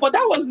like that, but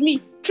that was me.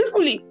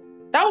 Truthfully,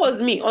 that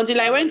was me until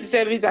I went to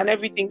service and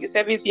everything, the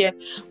service year,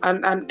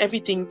 and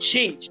everything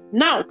changed.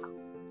 Now,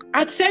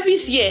 at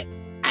service year,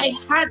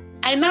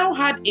 I now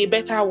had a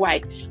better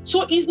why.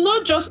 So it's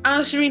not just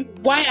answering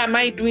why am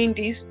I doing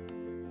this.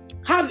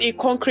 Have a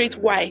concrete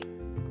why.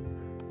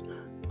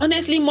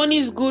 Honestly, money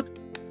is good.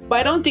 But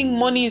I don't think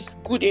money is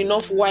good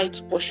enough why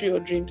to pursue your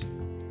dreams,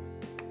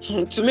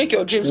 to make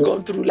your dreams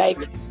come true.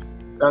 Like,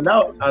 and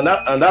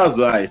that's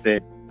why I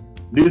said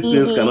these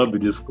things cannot be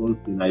discussed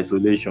in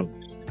isolation.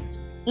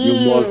 You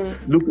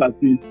must look at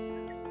it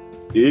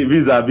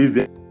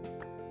vis-a-vis.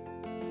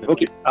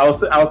 Okay, I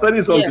was telling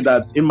you something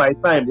that in my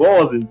time,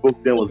 what was in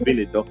vogue then was being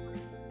a doctor.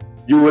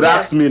 You would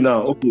ask me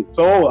now. Okay,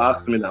 someone will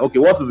ask me now. Okay,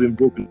 what is in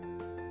vogue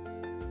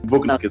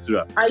now,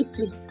 Keturah?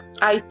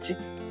 IT.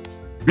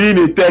 Being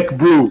a tech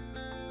bro.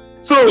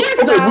 So, yes,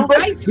 okay, now,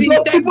 because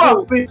people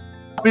have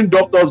seen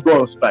doctors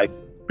go on strike.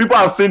 People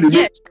have seen the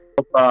news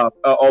of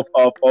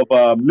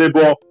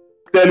labor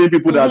telling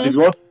people that if you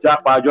want to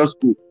japa, just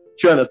go.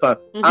 You understand?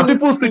 And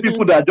people see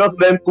people that just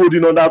learn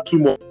coding under 2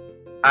 months,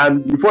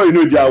 and before you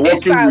know, they are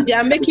working. They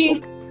are making.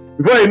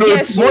 Before you know,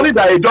 it's money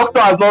that a doctor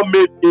has not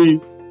made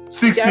in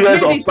 6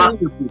 years of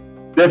practice.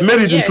 They've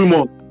made it in 2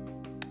 months.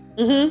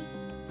 You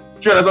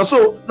understand?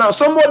 So now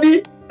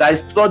somebody that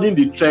is studying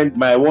the trend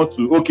might want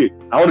to. Okay,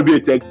 I want to be a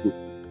tech bro.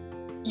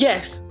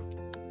 Yes.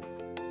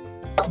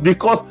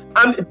 Because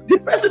the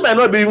person might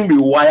not even be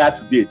wired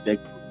to be a tech.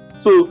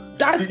 So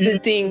that's the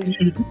thing.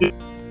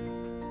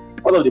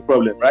 Part of the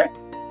problem, right?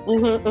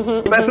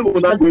 The person will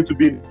not going to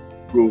be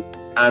bro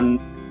and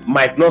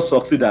might not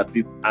succeed at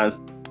it and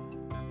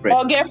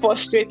or get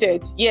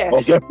frustrated. Yes. Or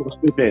get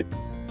frustrated.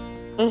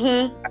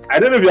 I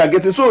don't know if you are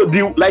getting so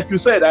like you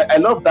said, I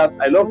love that.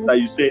 I love that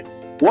you said,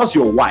 what's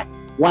your why?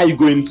 Why are you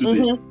going to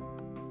this?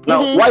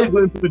 Now, why are you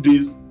going to do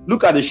this?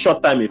 Look at the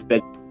short-term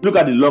effect. Look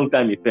at the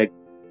long-term effect.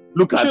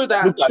 Look at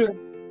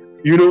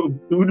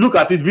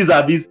it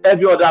vis-a-vis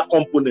every other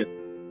component.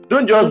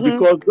 Don't just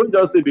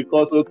say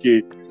because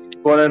okay,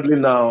 currently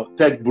now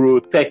tech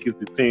is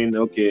the thing.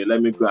 Okay, let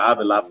me go have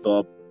a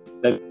laptop.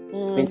 Let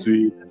me think to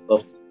it and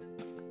stuff.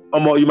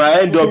 You might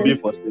end up being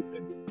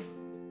frustrated.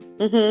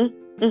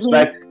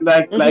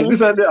 Like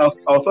recently, I was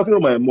talking to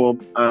my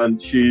mom,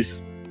 and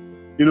she's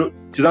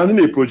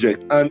handling a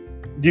project, and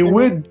the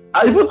way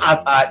even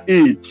at her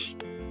age.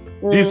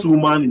 This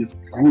woman is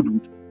good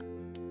with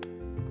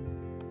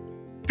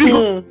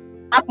figures.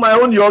 At my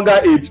own younger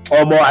age,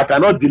 or more, I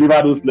cannot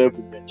deliver those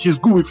levels. She's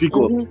good with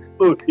figures.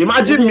 So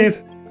imagine me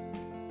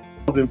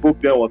in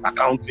book there was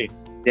accounting.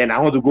 Then I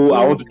want to go.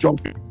 I want to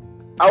jump in.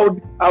 I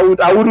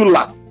wouldn't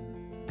laugh.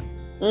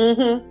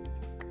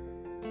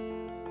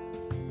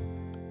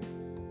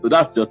 So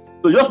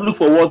just look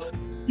for what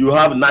you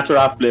have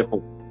natural flair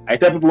for. I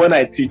tell people when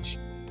I teach,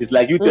 it's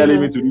like you telling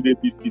me to read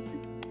ABCD.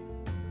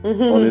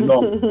 On the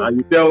norms, and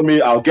you tell me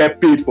I'll get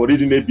paid for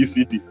reading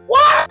ABCD.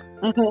 What?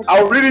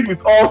 I'll read it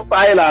with all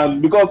style,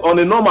 and because on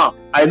a normal,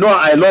 I know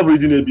I love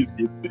reading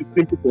ABCD. It's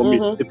simple for me.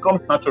 It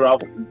comes natural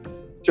for me.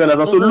 So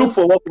look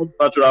for what comes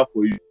natural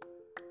for you,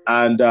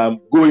 and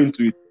go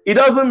into it. It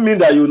doesn't mean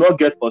that you will not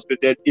get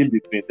frustrated in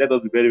between. Let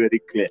us be very, very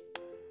clear.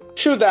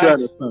 True that.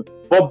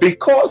 But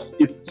because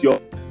it's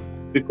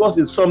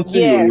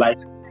something you like,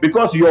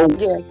 because you're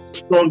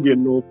strong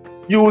enough,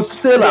 you will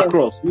sail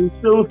across. You will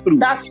sail through.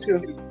 That's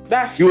true.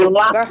 You will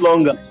last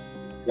longer.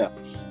 Yeah,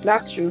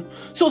 that's true.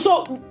 So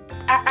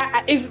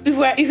if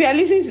we are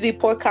listening to the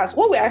podcast,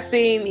 what we are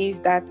saying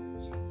is that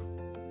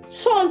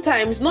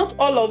sometimes not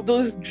all of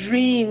those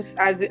dreams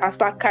as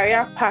per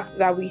career path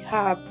that we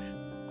have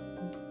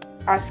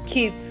as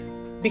kids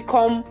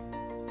become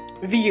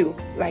real.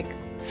 Like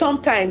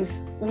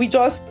sometimes we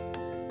most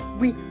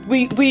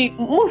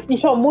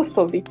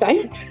of the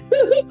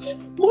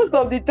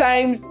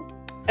times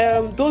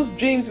those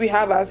dreams we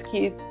have as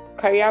kids,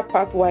 career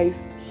path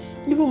wise,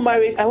 even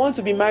marriage. I want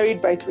to be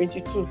married by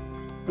 22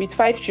 with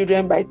 5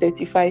 children by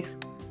 35.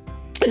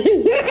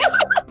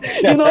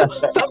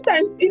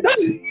 Sometimes it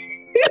doesn't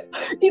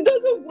It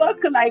doesn't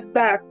work like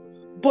that.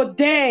 But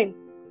then,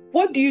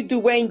 what do you do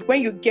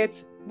when you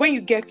get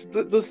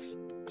to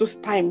those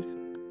times?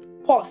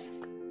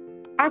 Pause.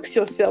 Ask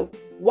yourself,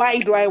 why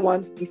do I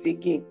want this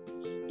again?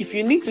 If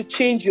you need to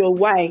change your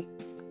why,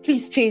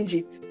 please change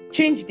it.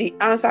 Change the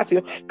answer to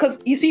your, because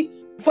you see,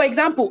 for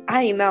example,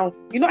 I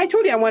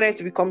told you I wanted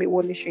to become a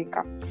Wole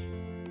Soyinka.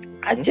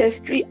 At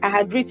JS3, I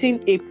had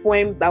written a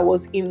poem that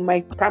was in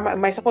my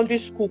secondary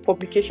school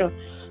publication.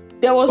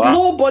 There was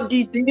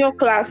nobody junior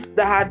class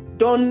that had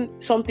done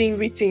something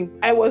written.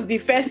 I was the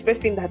first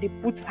person that they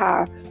put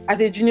her as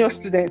a junior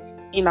student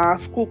in our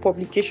school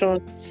publication,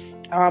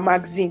 our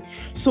magazine.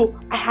 So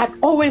I had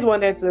always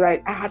wanted to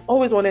write. I had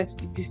always wanted to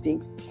do these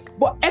things.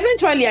 But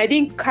eventually, I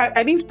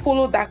didn't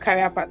follow that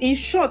career path. In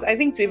short, I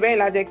think to a very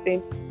large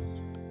extent,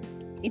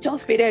 it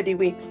just faded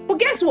away. But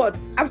guess what?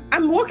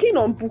 I'm working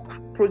on book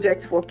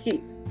projects for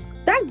kids.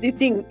 That's the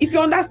thing. If you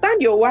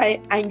understand your why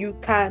and you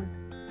can,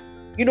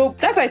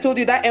 that's why I told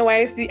you that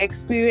NYSC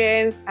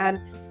experience, and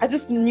I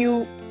just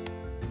knew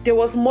there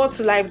was more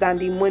to life than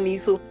the money.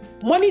 So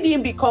money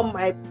didn't become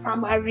my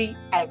primary.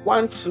 I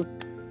want to,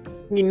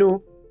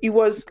 it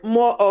was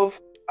more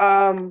of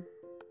I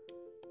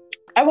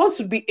want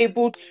to be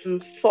able to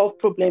solve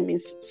problems in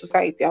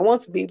society. I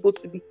want to be able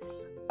to be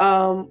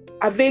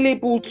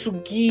available to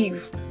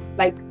give,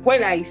 like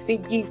when I say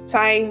give,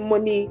 time,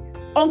 money,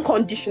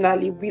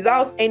 unconditionally,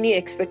 without any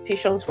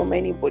expectations from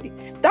anybody.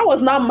 That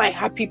was now my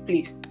happy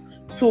place.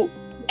 So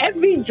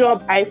every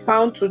job I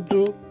found to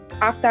do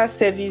after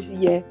service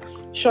year,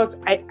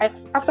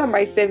 after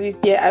my service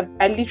year,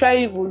 I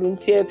literally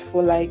volunteered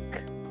for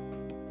like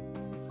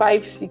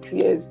 5-6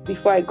 years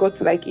before I got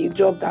to like a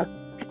job that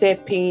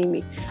started paying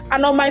me.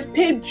 And on my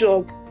paid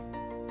job,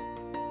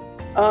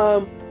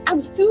 I'm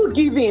still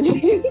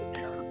giving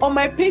on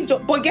my paid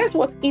job. But guess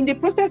what? In the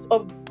process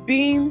of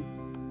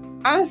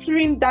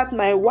answering that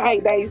my why,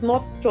 that is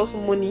not just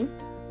money,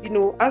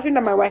 answering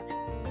that my why,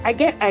 I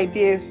get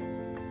ideas.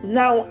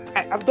 Now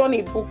I've done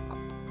a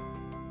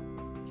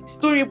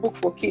storybook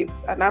for kids,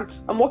 and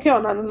I'm working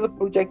on another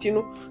project,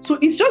 So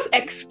it's just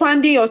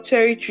expanding your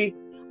territory.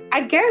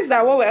 I guess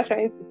that what we're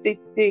trying to say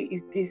today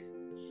is this: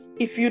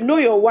 if you know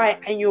your why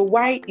and your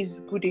why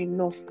is good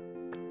enough,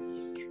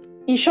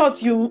 in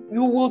short, you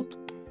would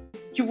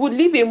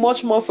live a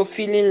much more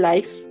fulfilling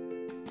life.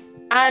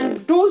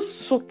 And those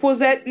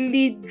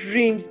supposedly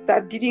dreams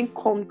that didn't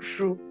come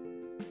true,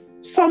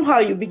 somehow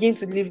you begin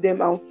to live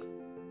them out.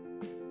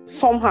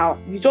 Somehow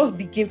you just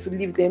begin to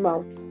live them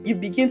out. You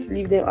begin to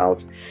live them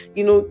out.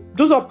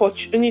 Those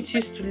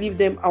opportunities to live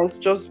them out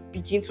just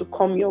begin to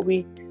come your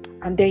way.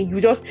 And then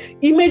you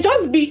may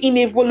just be in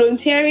a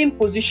volunteering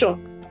position.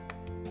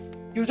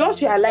 You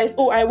just realize,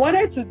 oh, I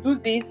wanted to do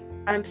this,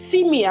 and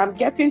see me, I'm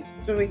getting to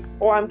do it,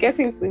 or I'm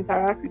getting to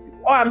interact with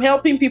people, or I'm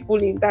helping people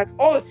in that.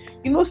 Or,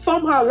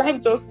 somehow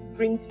life just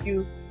brings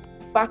you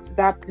back to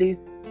that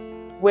place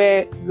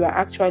where you are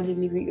actually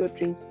living your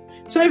dreams.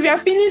 So if you're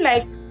feeling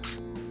like,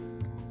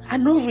 I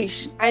know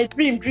rich, I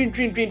dream,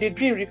 the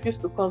dream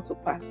refused to come to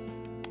pass,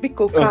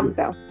 Biko, calm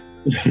down.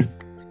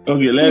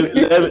 Okay,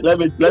 let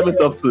me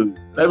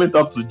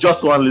talk to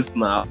just one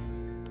listener.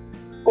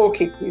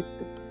 Okay, please.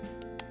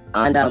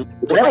 And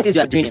whatever it is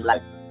you are doing in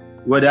life,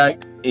 whether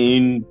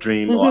in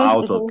dream or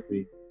out of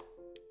dream,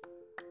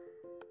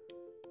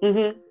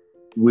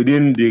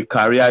 within the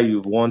career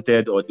you've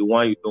wanted or the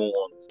one you don't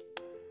want,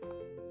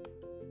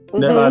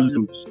 never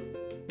lose.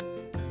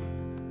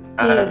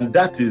 And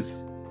that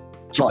is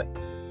joy.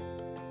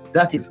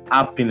 That is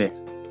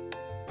happiness.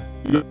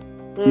 You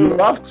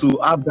have to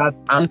have that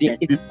ambience.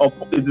 It is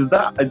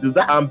that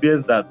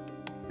ambience that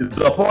it's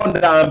upon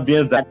that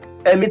ambience that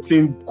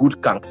anything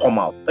good can come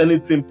out,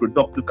 anything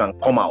productive can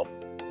come out,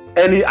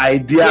 any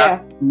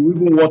idea,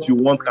 even what you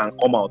want can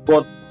come out.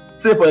 But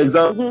say, for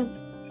example,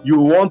 you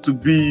want to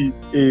be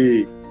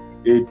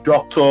a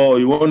doctor, or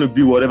you want to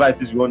be whatever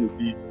it is you want to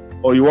be,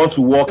 or you want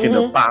to work in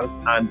a bank,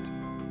 and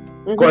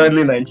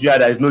currently in Nigeria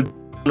there is no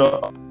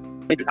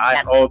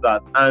all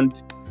that,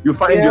 and you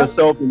find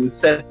yourself in a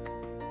set,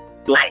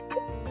 like,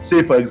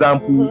 say for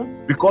example,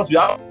 because you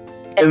have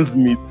ends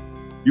meet,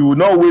 you will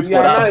not wait for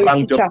that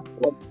bank job.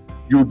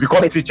 You will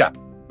become a teacher.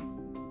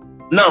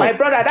 Now, my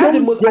brother, that's the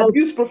most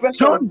abused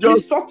profession.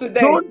 Please talk to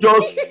them.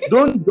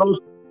 Don't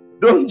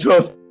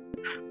just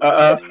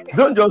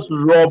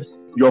rub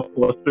your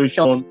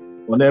frustration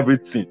on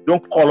everything.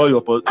 Don't color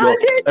your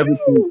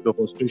everything with your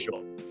frustration.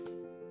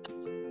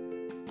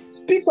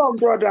 Speak on,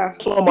 brother.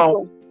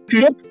 Somehow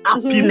create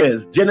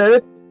happiness,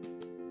 generate.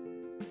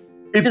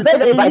 It is very,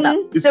 very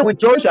vital. You say, with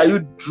joy shall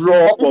you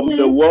draw from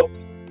the work,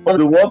 from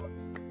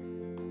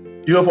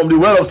the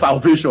well of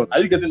salvation. Are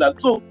you getting that?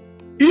 So,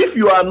 if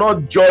you are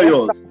not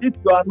joyous, if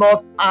you are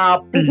not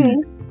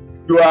happy,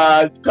 you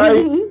are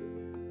kind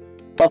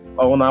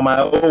on my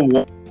own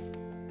work,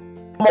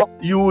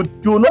 you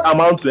do not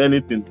amount to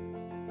anything.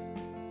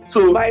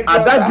 So, at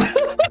that,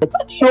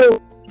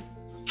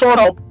 sort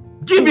of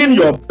giving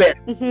your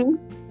best,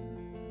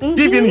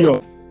 giving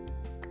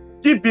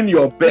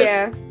your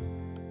best,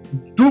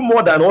 do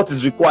more than what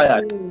is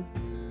required.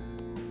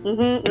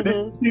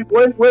 See,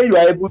 when you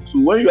are able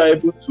to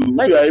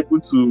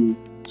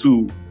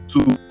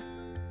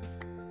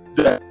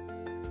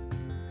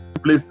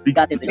place the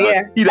that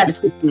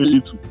is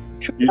really to.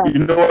 You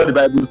know what the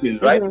Bible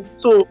says, right?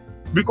 So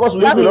because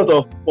we have a lot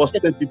of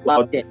frustrated people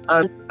out there,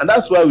 and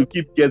that's why we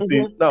keep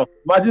getting now.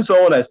 Imagine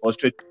someone that is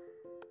frustrated.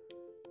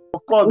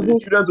 Of course, the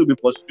children will be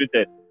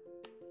frustrated,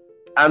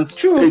 and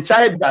a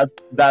child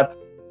that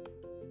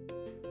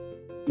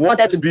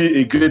wanted to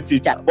be a great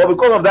teacher, but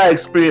because of that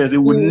experience, it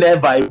would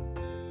never be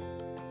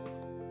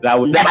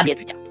a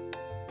teacher.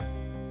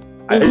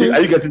 Are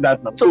you getting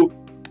that now? So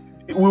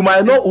we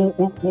might not, we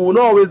will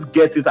not always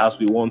get it as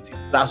we want it.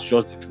 That's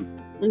just the truth.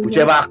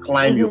 Whichever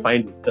climb you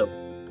find yourself,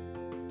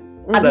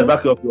 at the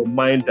back of your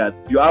mind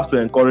that you have to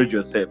encourage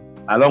yourself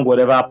along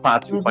whatever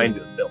path you find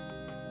yourself,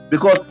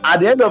 because at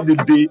the end of the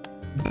day,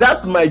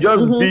 that might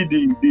just be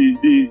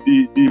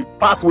the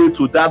pathway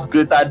to that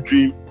greater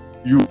dream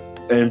you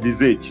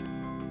envisage.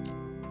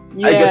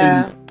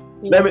 Yeah.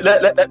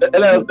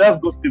 Let's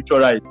go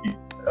scriptural a bit.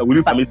 Will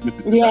you permit me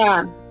to?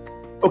 Yeah.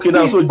 Okay,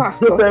 now please,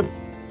 so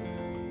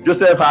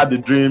Joseph had the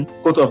dream,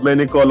 coat of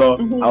many color,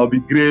 I'll be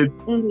great.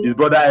 His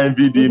brother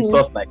envied him,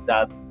 stuff like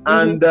that.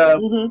 And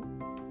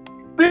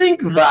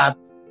think that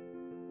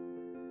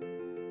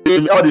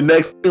all the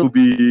next thing will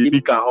be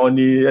milk and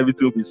honey,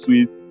 everything will be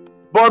sweet.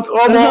 But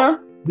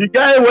the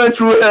guy went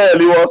through hell.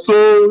 He was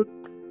so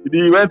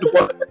he went to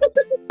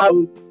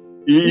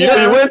he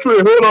went through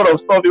a whole lot of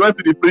stuff. He went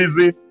to the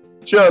prison.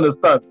 You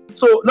understand?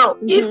 So now,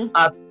 if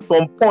at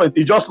some point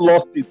he just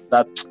lost it,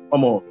 that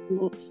come on,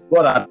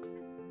 God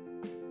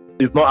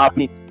is not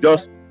happening.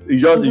 He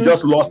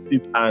just lost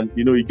it, and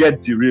he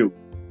get derailed.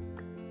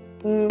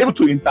 Able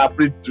to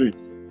interpret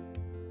dreams.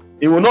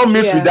 He will not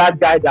meet with that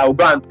guy that will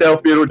go and tell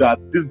Pharaoh that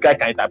this guy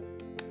can interpret.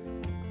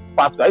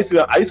 Are you see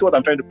what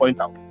I'm trying to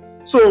point out?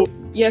 So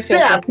stay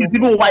at it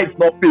even while it's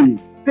not paying.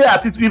 Stay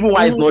at it even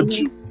while it's not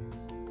juice.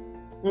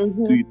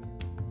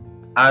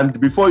 And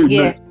before you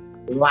know it,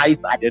 light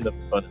at the end of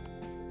the tunnel.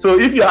 So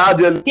if you are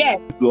there,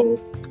 so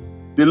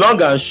the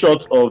long and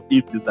short of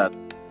it is that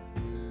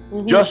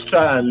just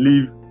try and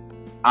live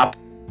up.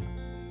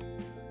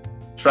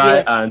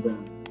 Try and you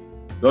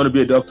want to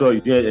be a doctor,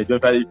 you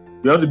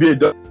want to be a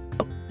doctor,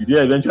 you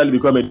didn't eventually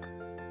become a.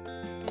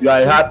 You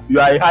are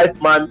a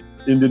hype man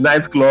in the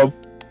nightclub.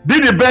 Be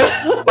the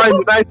best man in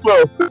the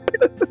nightclub.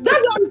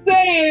 That's what I'm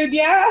saying.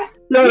 Yeah.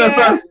 You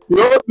understand? You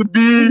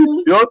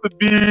want to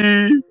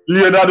be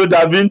Leonardo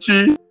da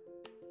Vinci.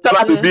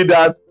 Try to be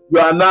that. You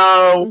are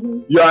now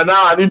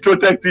an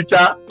Introtech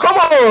teacher. Come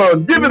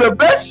on, give me the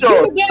best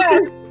shot.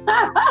 Yes.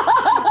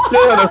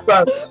 You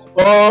understand?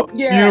 Or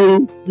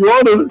you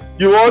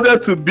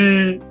wanted to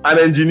be an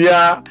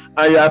engineer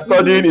and you are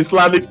studying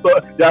Islamic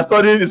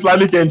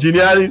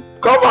engineering.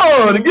 Come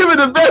on, give me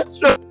the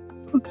best shot.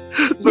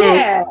 So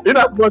in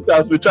as much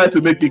as we try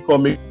to make it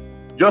comic,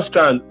 just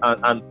try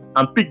and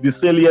pick the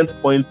salient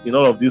points in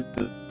all of these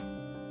things.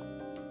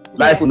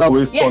 Life will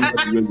always come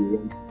the way you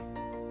want.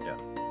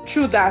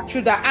 True that.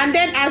 And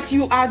then as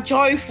you are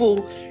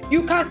joyful,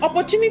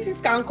 opportunities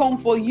can come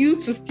for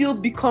you to still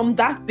become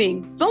that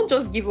thing. Don't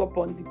just give up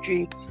on the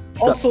dream.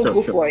 Also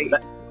go for it.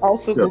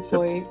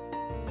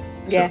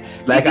 Yeah.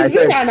 Like it's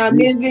been an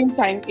amazing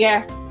time.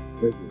 Yeah.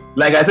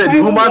 Like I said,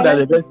 the woman that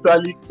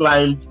eventually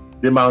climbed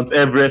the Mount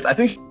Everest, I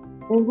think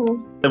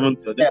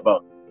 70 or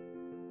thereabout.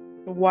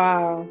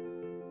 Wow.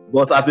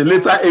 But at a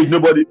later age,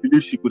 nobody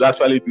believed she could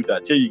actually do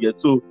that. You get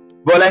so.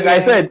 But like I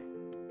said,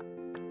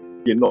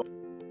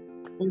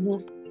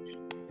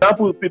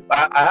 example, people,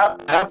 I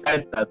have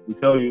guys that will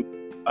tell you.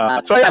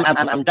 Sorry,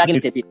 I'm dragging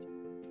it a bit.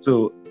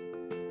 So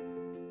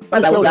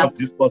when we have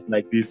discourse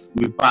like this,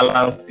 we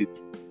balance it.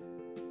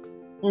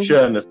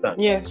 Sure,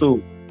 understand? Yeah.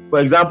 So, for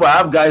example, I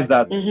have guys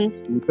that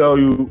will tell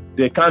you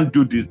they can't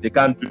do this. They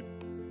can't do this.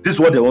 Is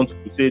what they want to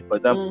say. For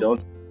example, they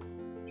want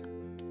to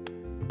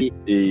be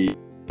a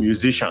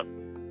musician,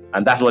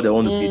 and that's what they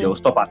want to be. They will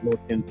stop at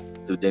nothing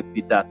till they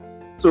be that.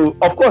 So,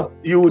 of course,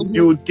 you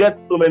would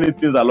get so many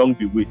things along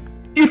the way.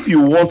 If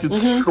you want it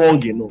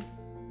strong enough,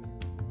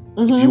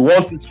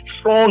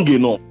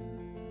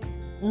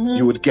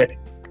 you would get it.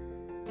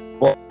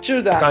 But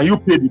can you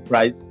pay the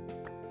price?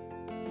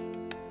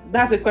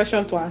 That's a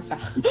question to answer.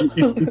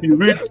 if you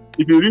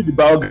read the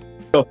biography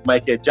of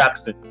Michael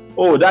Jackson,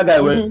 that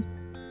guy went.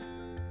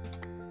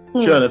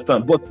 You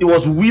understand? But he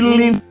was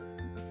willing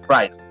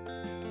price.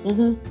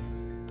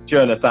 You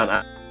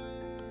understand?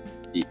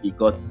 He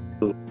got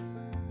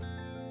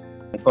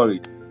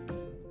encouraged.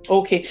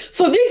 Okay,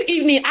 so this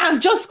evening I'm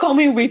just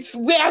coming with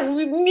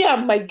me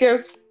and my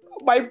guests,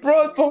 my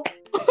brother.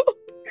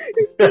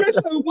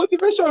 Inspirational,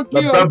 motivation,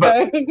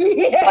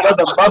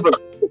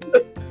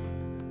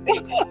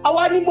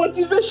 our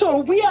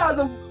motivation. We are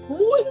the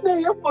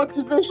winning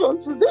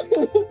motivation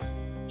today.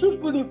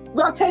 Truthfully,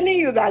 we are telling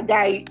you that,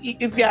 guy.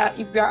 If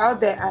you're out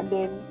there and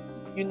then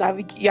you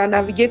are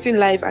navigating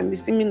life and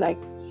it's seeming like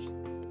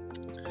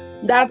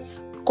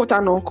that's quote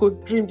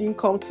unquote dream didn't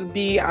come to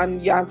be, and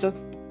you are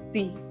just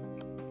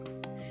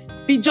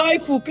be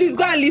joyful. Please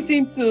go and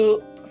listen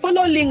to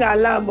follow Ling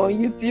Alarm on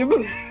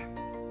YouTube.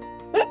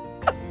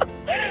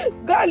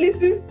 that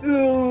listens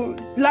to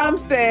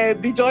Lamb's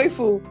Be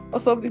Joyful or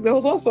something. There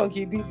was one song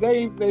he did,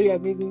 very, very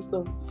amazing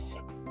stuff.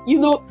 You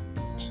know,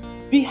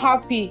 be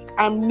happy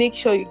and make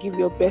sure you give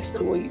your best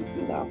to what you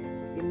do now.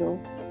 You know,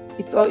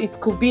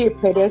 it could be a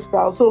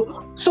pedestal.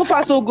 So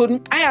far so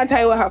good. I and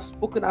Taiwo have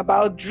spoken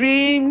about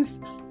dreams,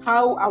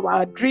 how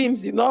our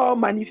dreams,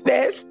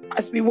 manifest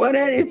as we wanted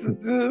it to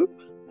do.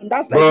 And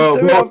that's like the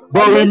story of.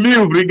 But we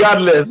knew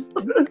regardless.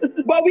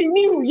 But we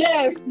knew,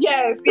 yes,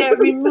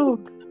 we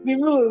moved,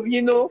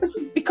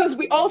 because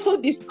we also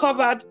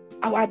discovered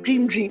our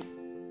dream,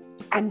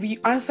 and we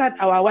answered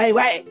our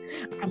why.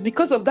 And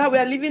because of that, we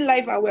are living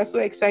life and we're so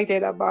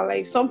excited about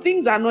life. Some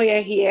things are not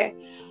yet here,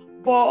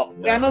 but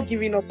we are not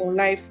giving up on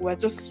life. We're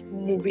just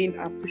moving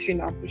and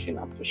pushing.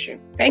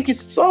 Thank you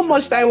so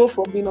much, Taiwo,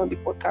 for being on the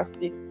podcast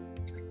today.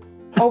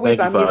 Always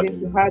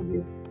amazing to have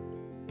you.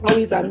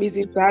 Always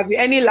amazing to have you.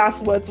 Any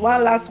last words?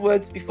 One last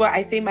words before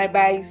I say my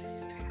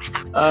byes.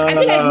 I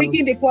feel like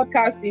making the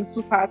podcast in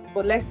 2 parts,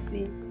 but let's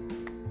see.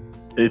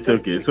 It's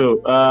okay. So,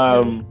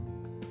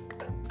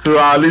 to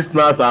our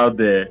listeners out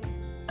there,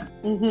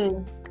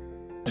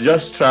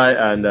 just try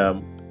and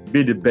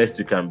be the best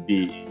you can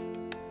be.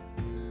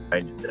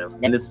 Find yourself.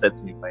 In any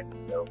setting you find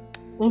yourself,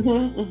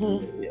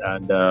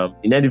 and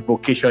in any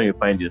vocation you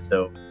find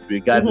yourself,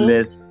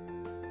 regardless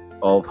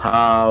of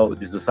how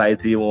the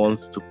society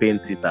wants to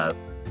paint it as.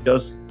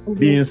 Just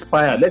be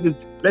inspired. Let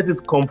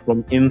it come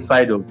from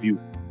inside of you.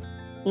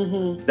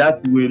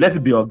 That way, let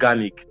it be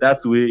organic.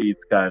 That way,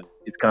 it can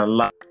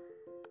last.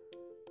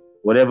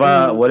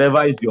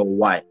 Whatever is your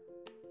why,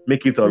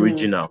 make it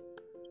original.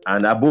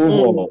 And above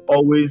all,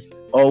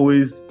 always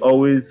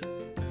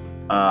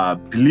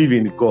believe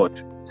in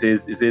God. He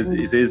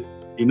says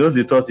He knows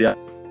the thoughts He has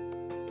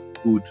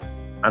good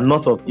and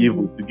not of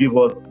evil, to give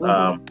us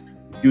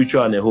future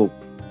and a hope.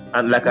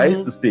 And like I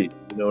used to say,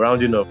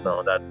 rounding up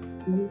now, that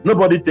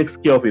nobody takes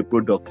care of a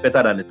product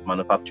better than its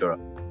manufacturer.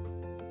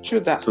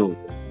 True that. So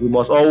we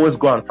must always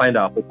go and find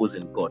our purpose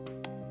in God.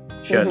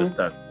 You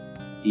understand?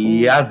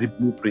 He has the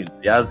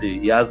blueprint. He has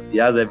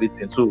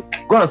everything. So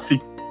go and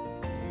seek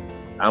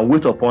and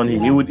wait upon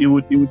Him. He would give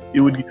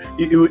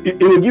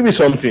you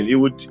something. He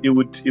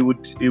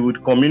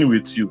would commune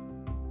with you,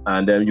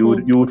 and then you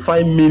would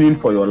find meaning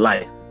for your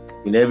life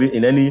in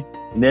any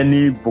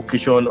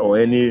vocation or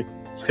any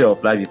sphere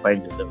of life you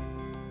find yourself.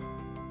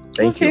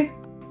 Thank you.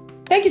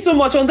 Thank you so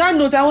much. On that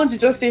note, I want to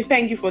just say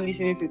thank you for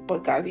listening to the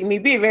podcast. It may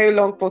be a very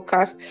long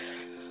podcast,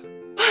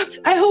 but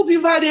I hope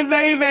you've had a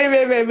very, very,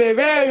 very, very, very,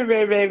 very,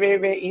 very, very, very,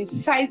 very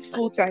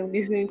insightful time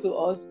listening to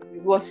us.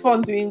 It was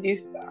fun doing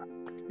this.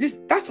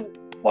 That's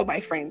what my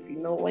friends,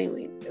 when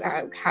we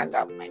hang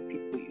out with my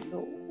people,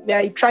 we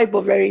are a tribe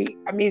of very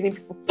amazing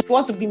people. If you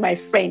want to be my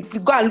friend, you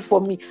go and look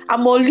for me.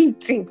 I'm on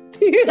LinkedIn.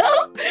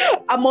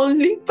 I'm on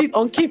LinkedIn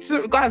on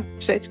Kitura. Go and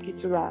search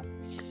Kitura.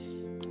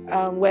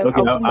 I'm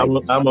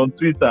on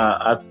Twitter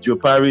at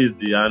Jopari is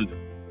the handle.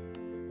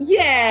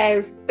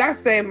 Yes,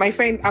 that's my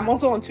friend. I'm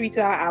also on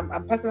Twitter.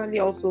 I'm personally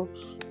also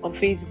on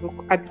Facebook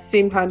at the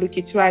same handle,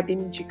 Kitura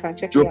Adeniyi. You can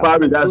check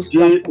Jopari, that's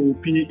Jopary,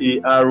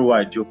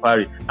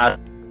 Jopari.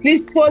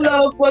 Please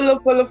follow.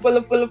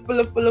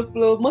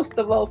 Most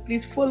of all,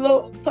 please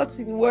follow Thoughts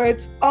in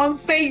Words on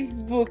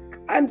Facebook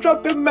and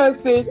drop a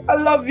message. I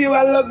love you.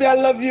 I love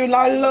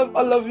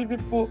all of you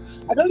people.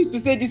 I don't used to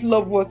say this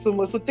love word so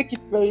much, so take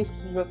it very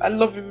serious. I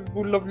love you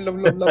people. Love.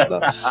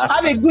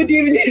 Have a good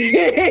evening.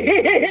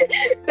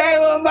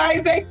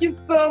 Bye. Thank you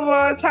so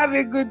much. Have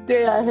a good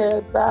day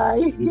ahead.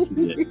 Bye.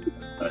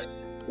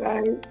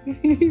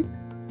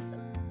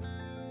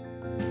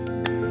 Bye.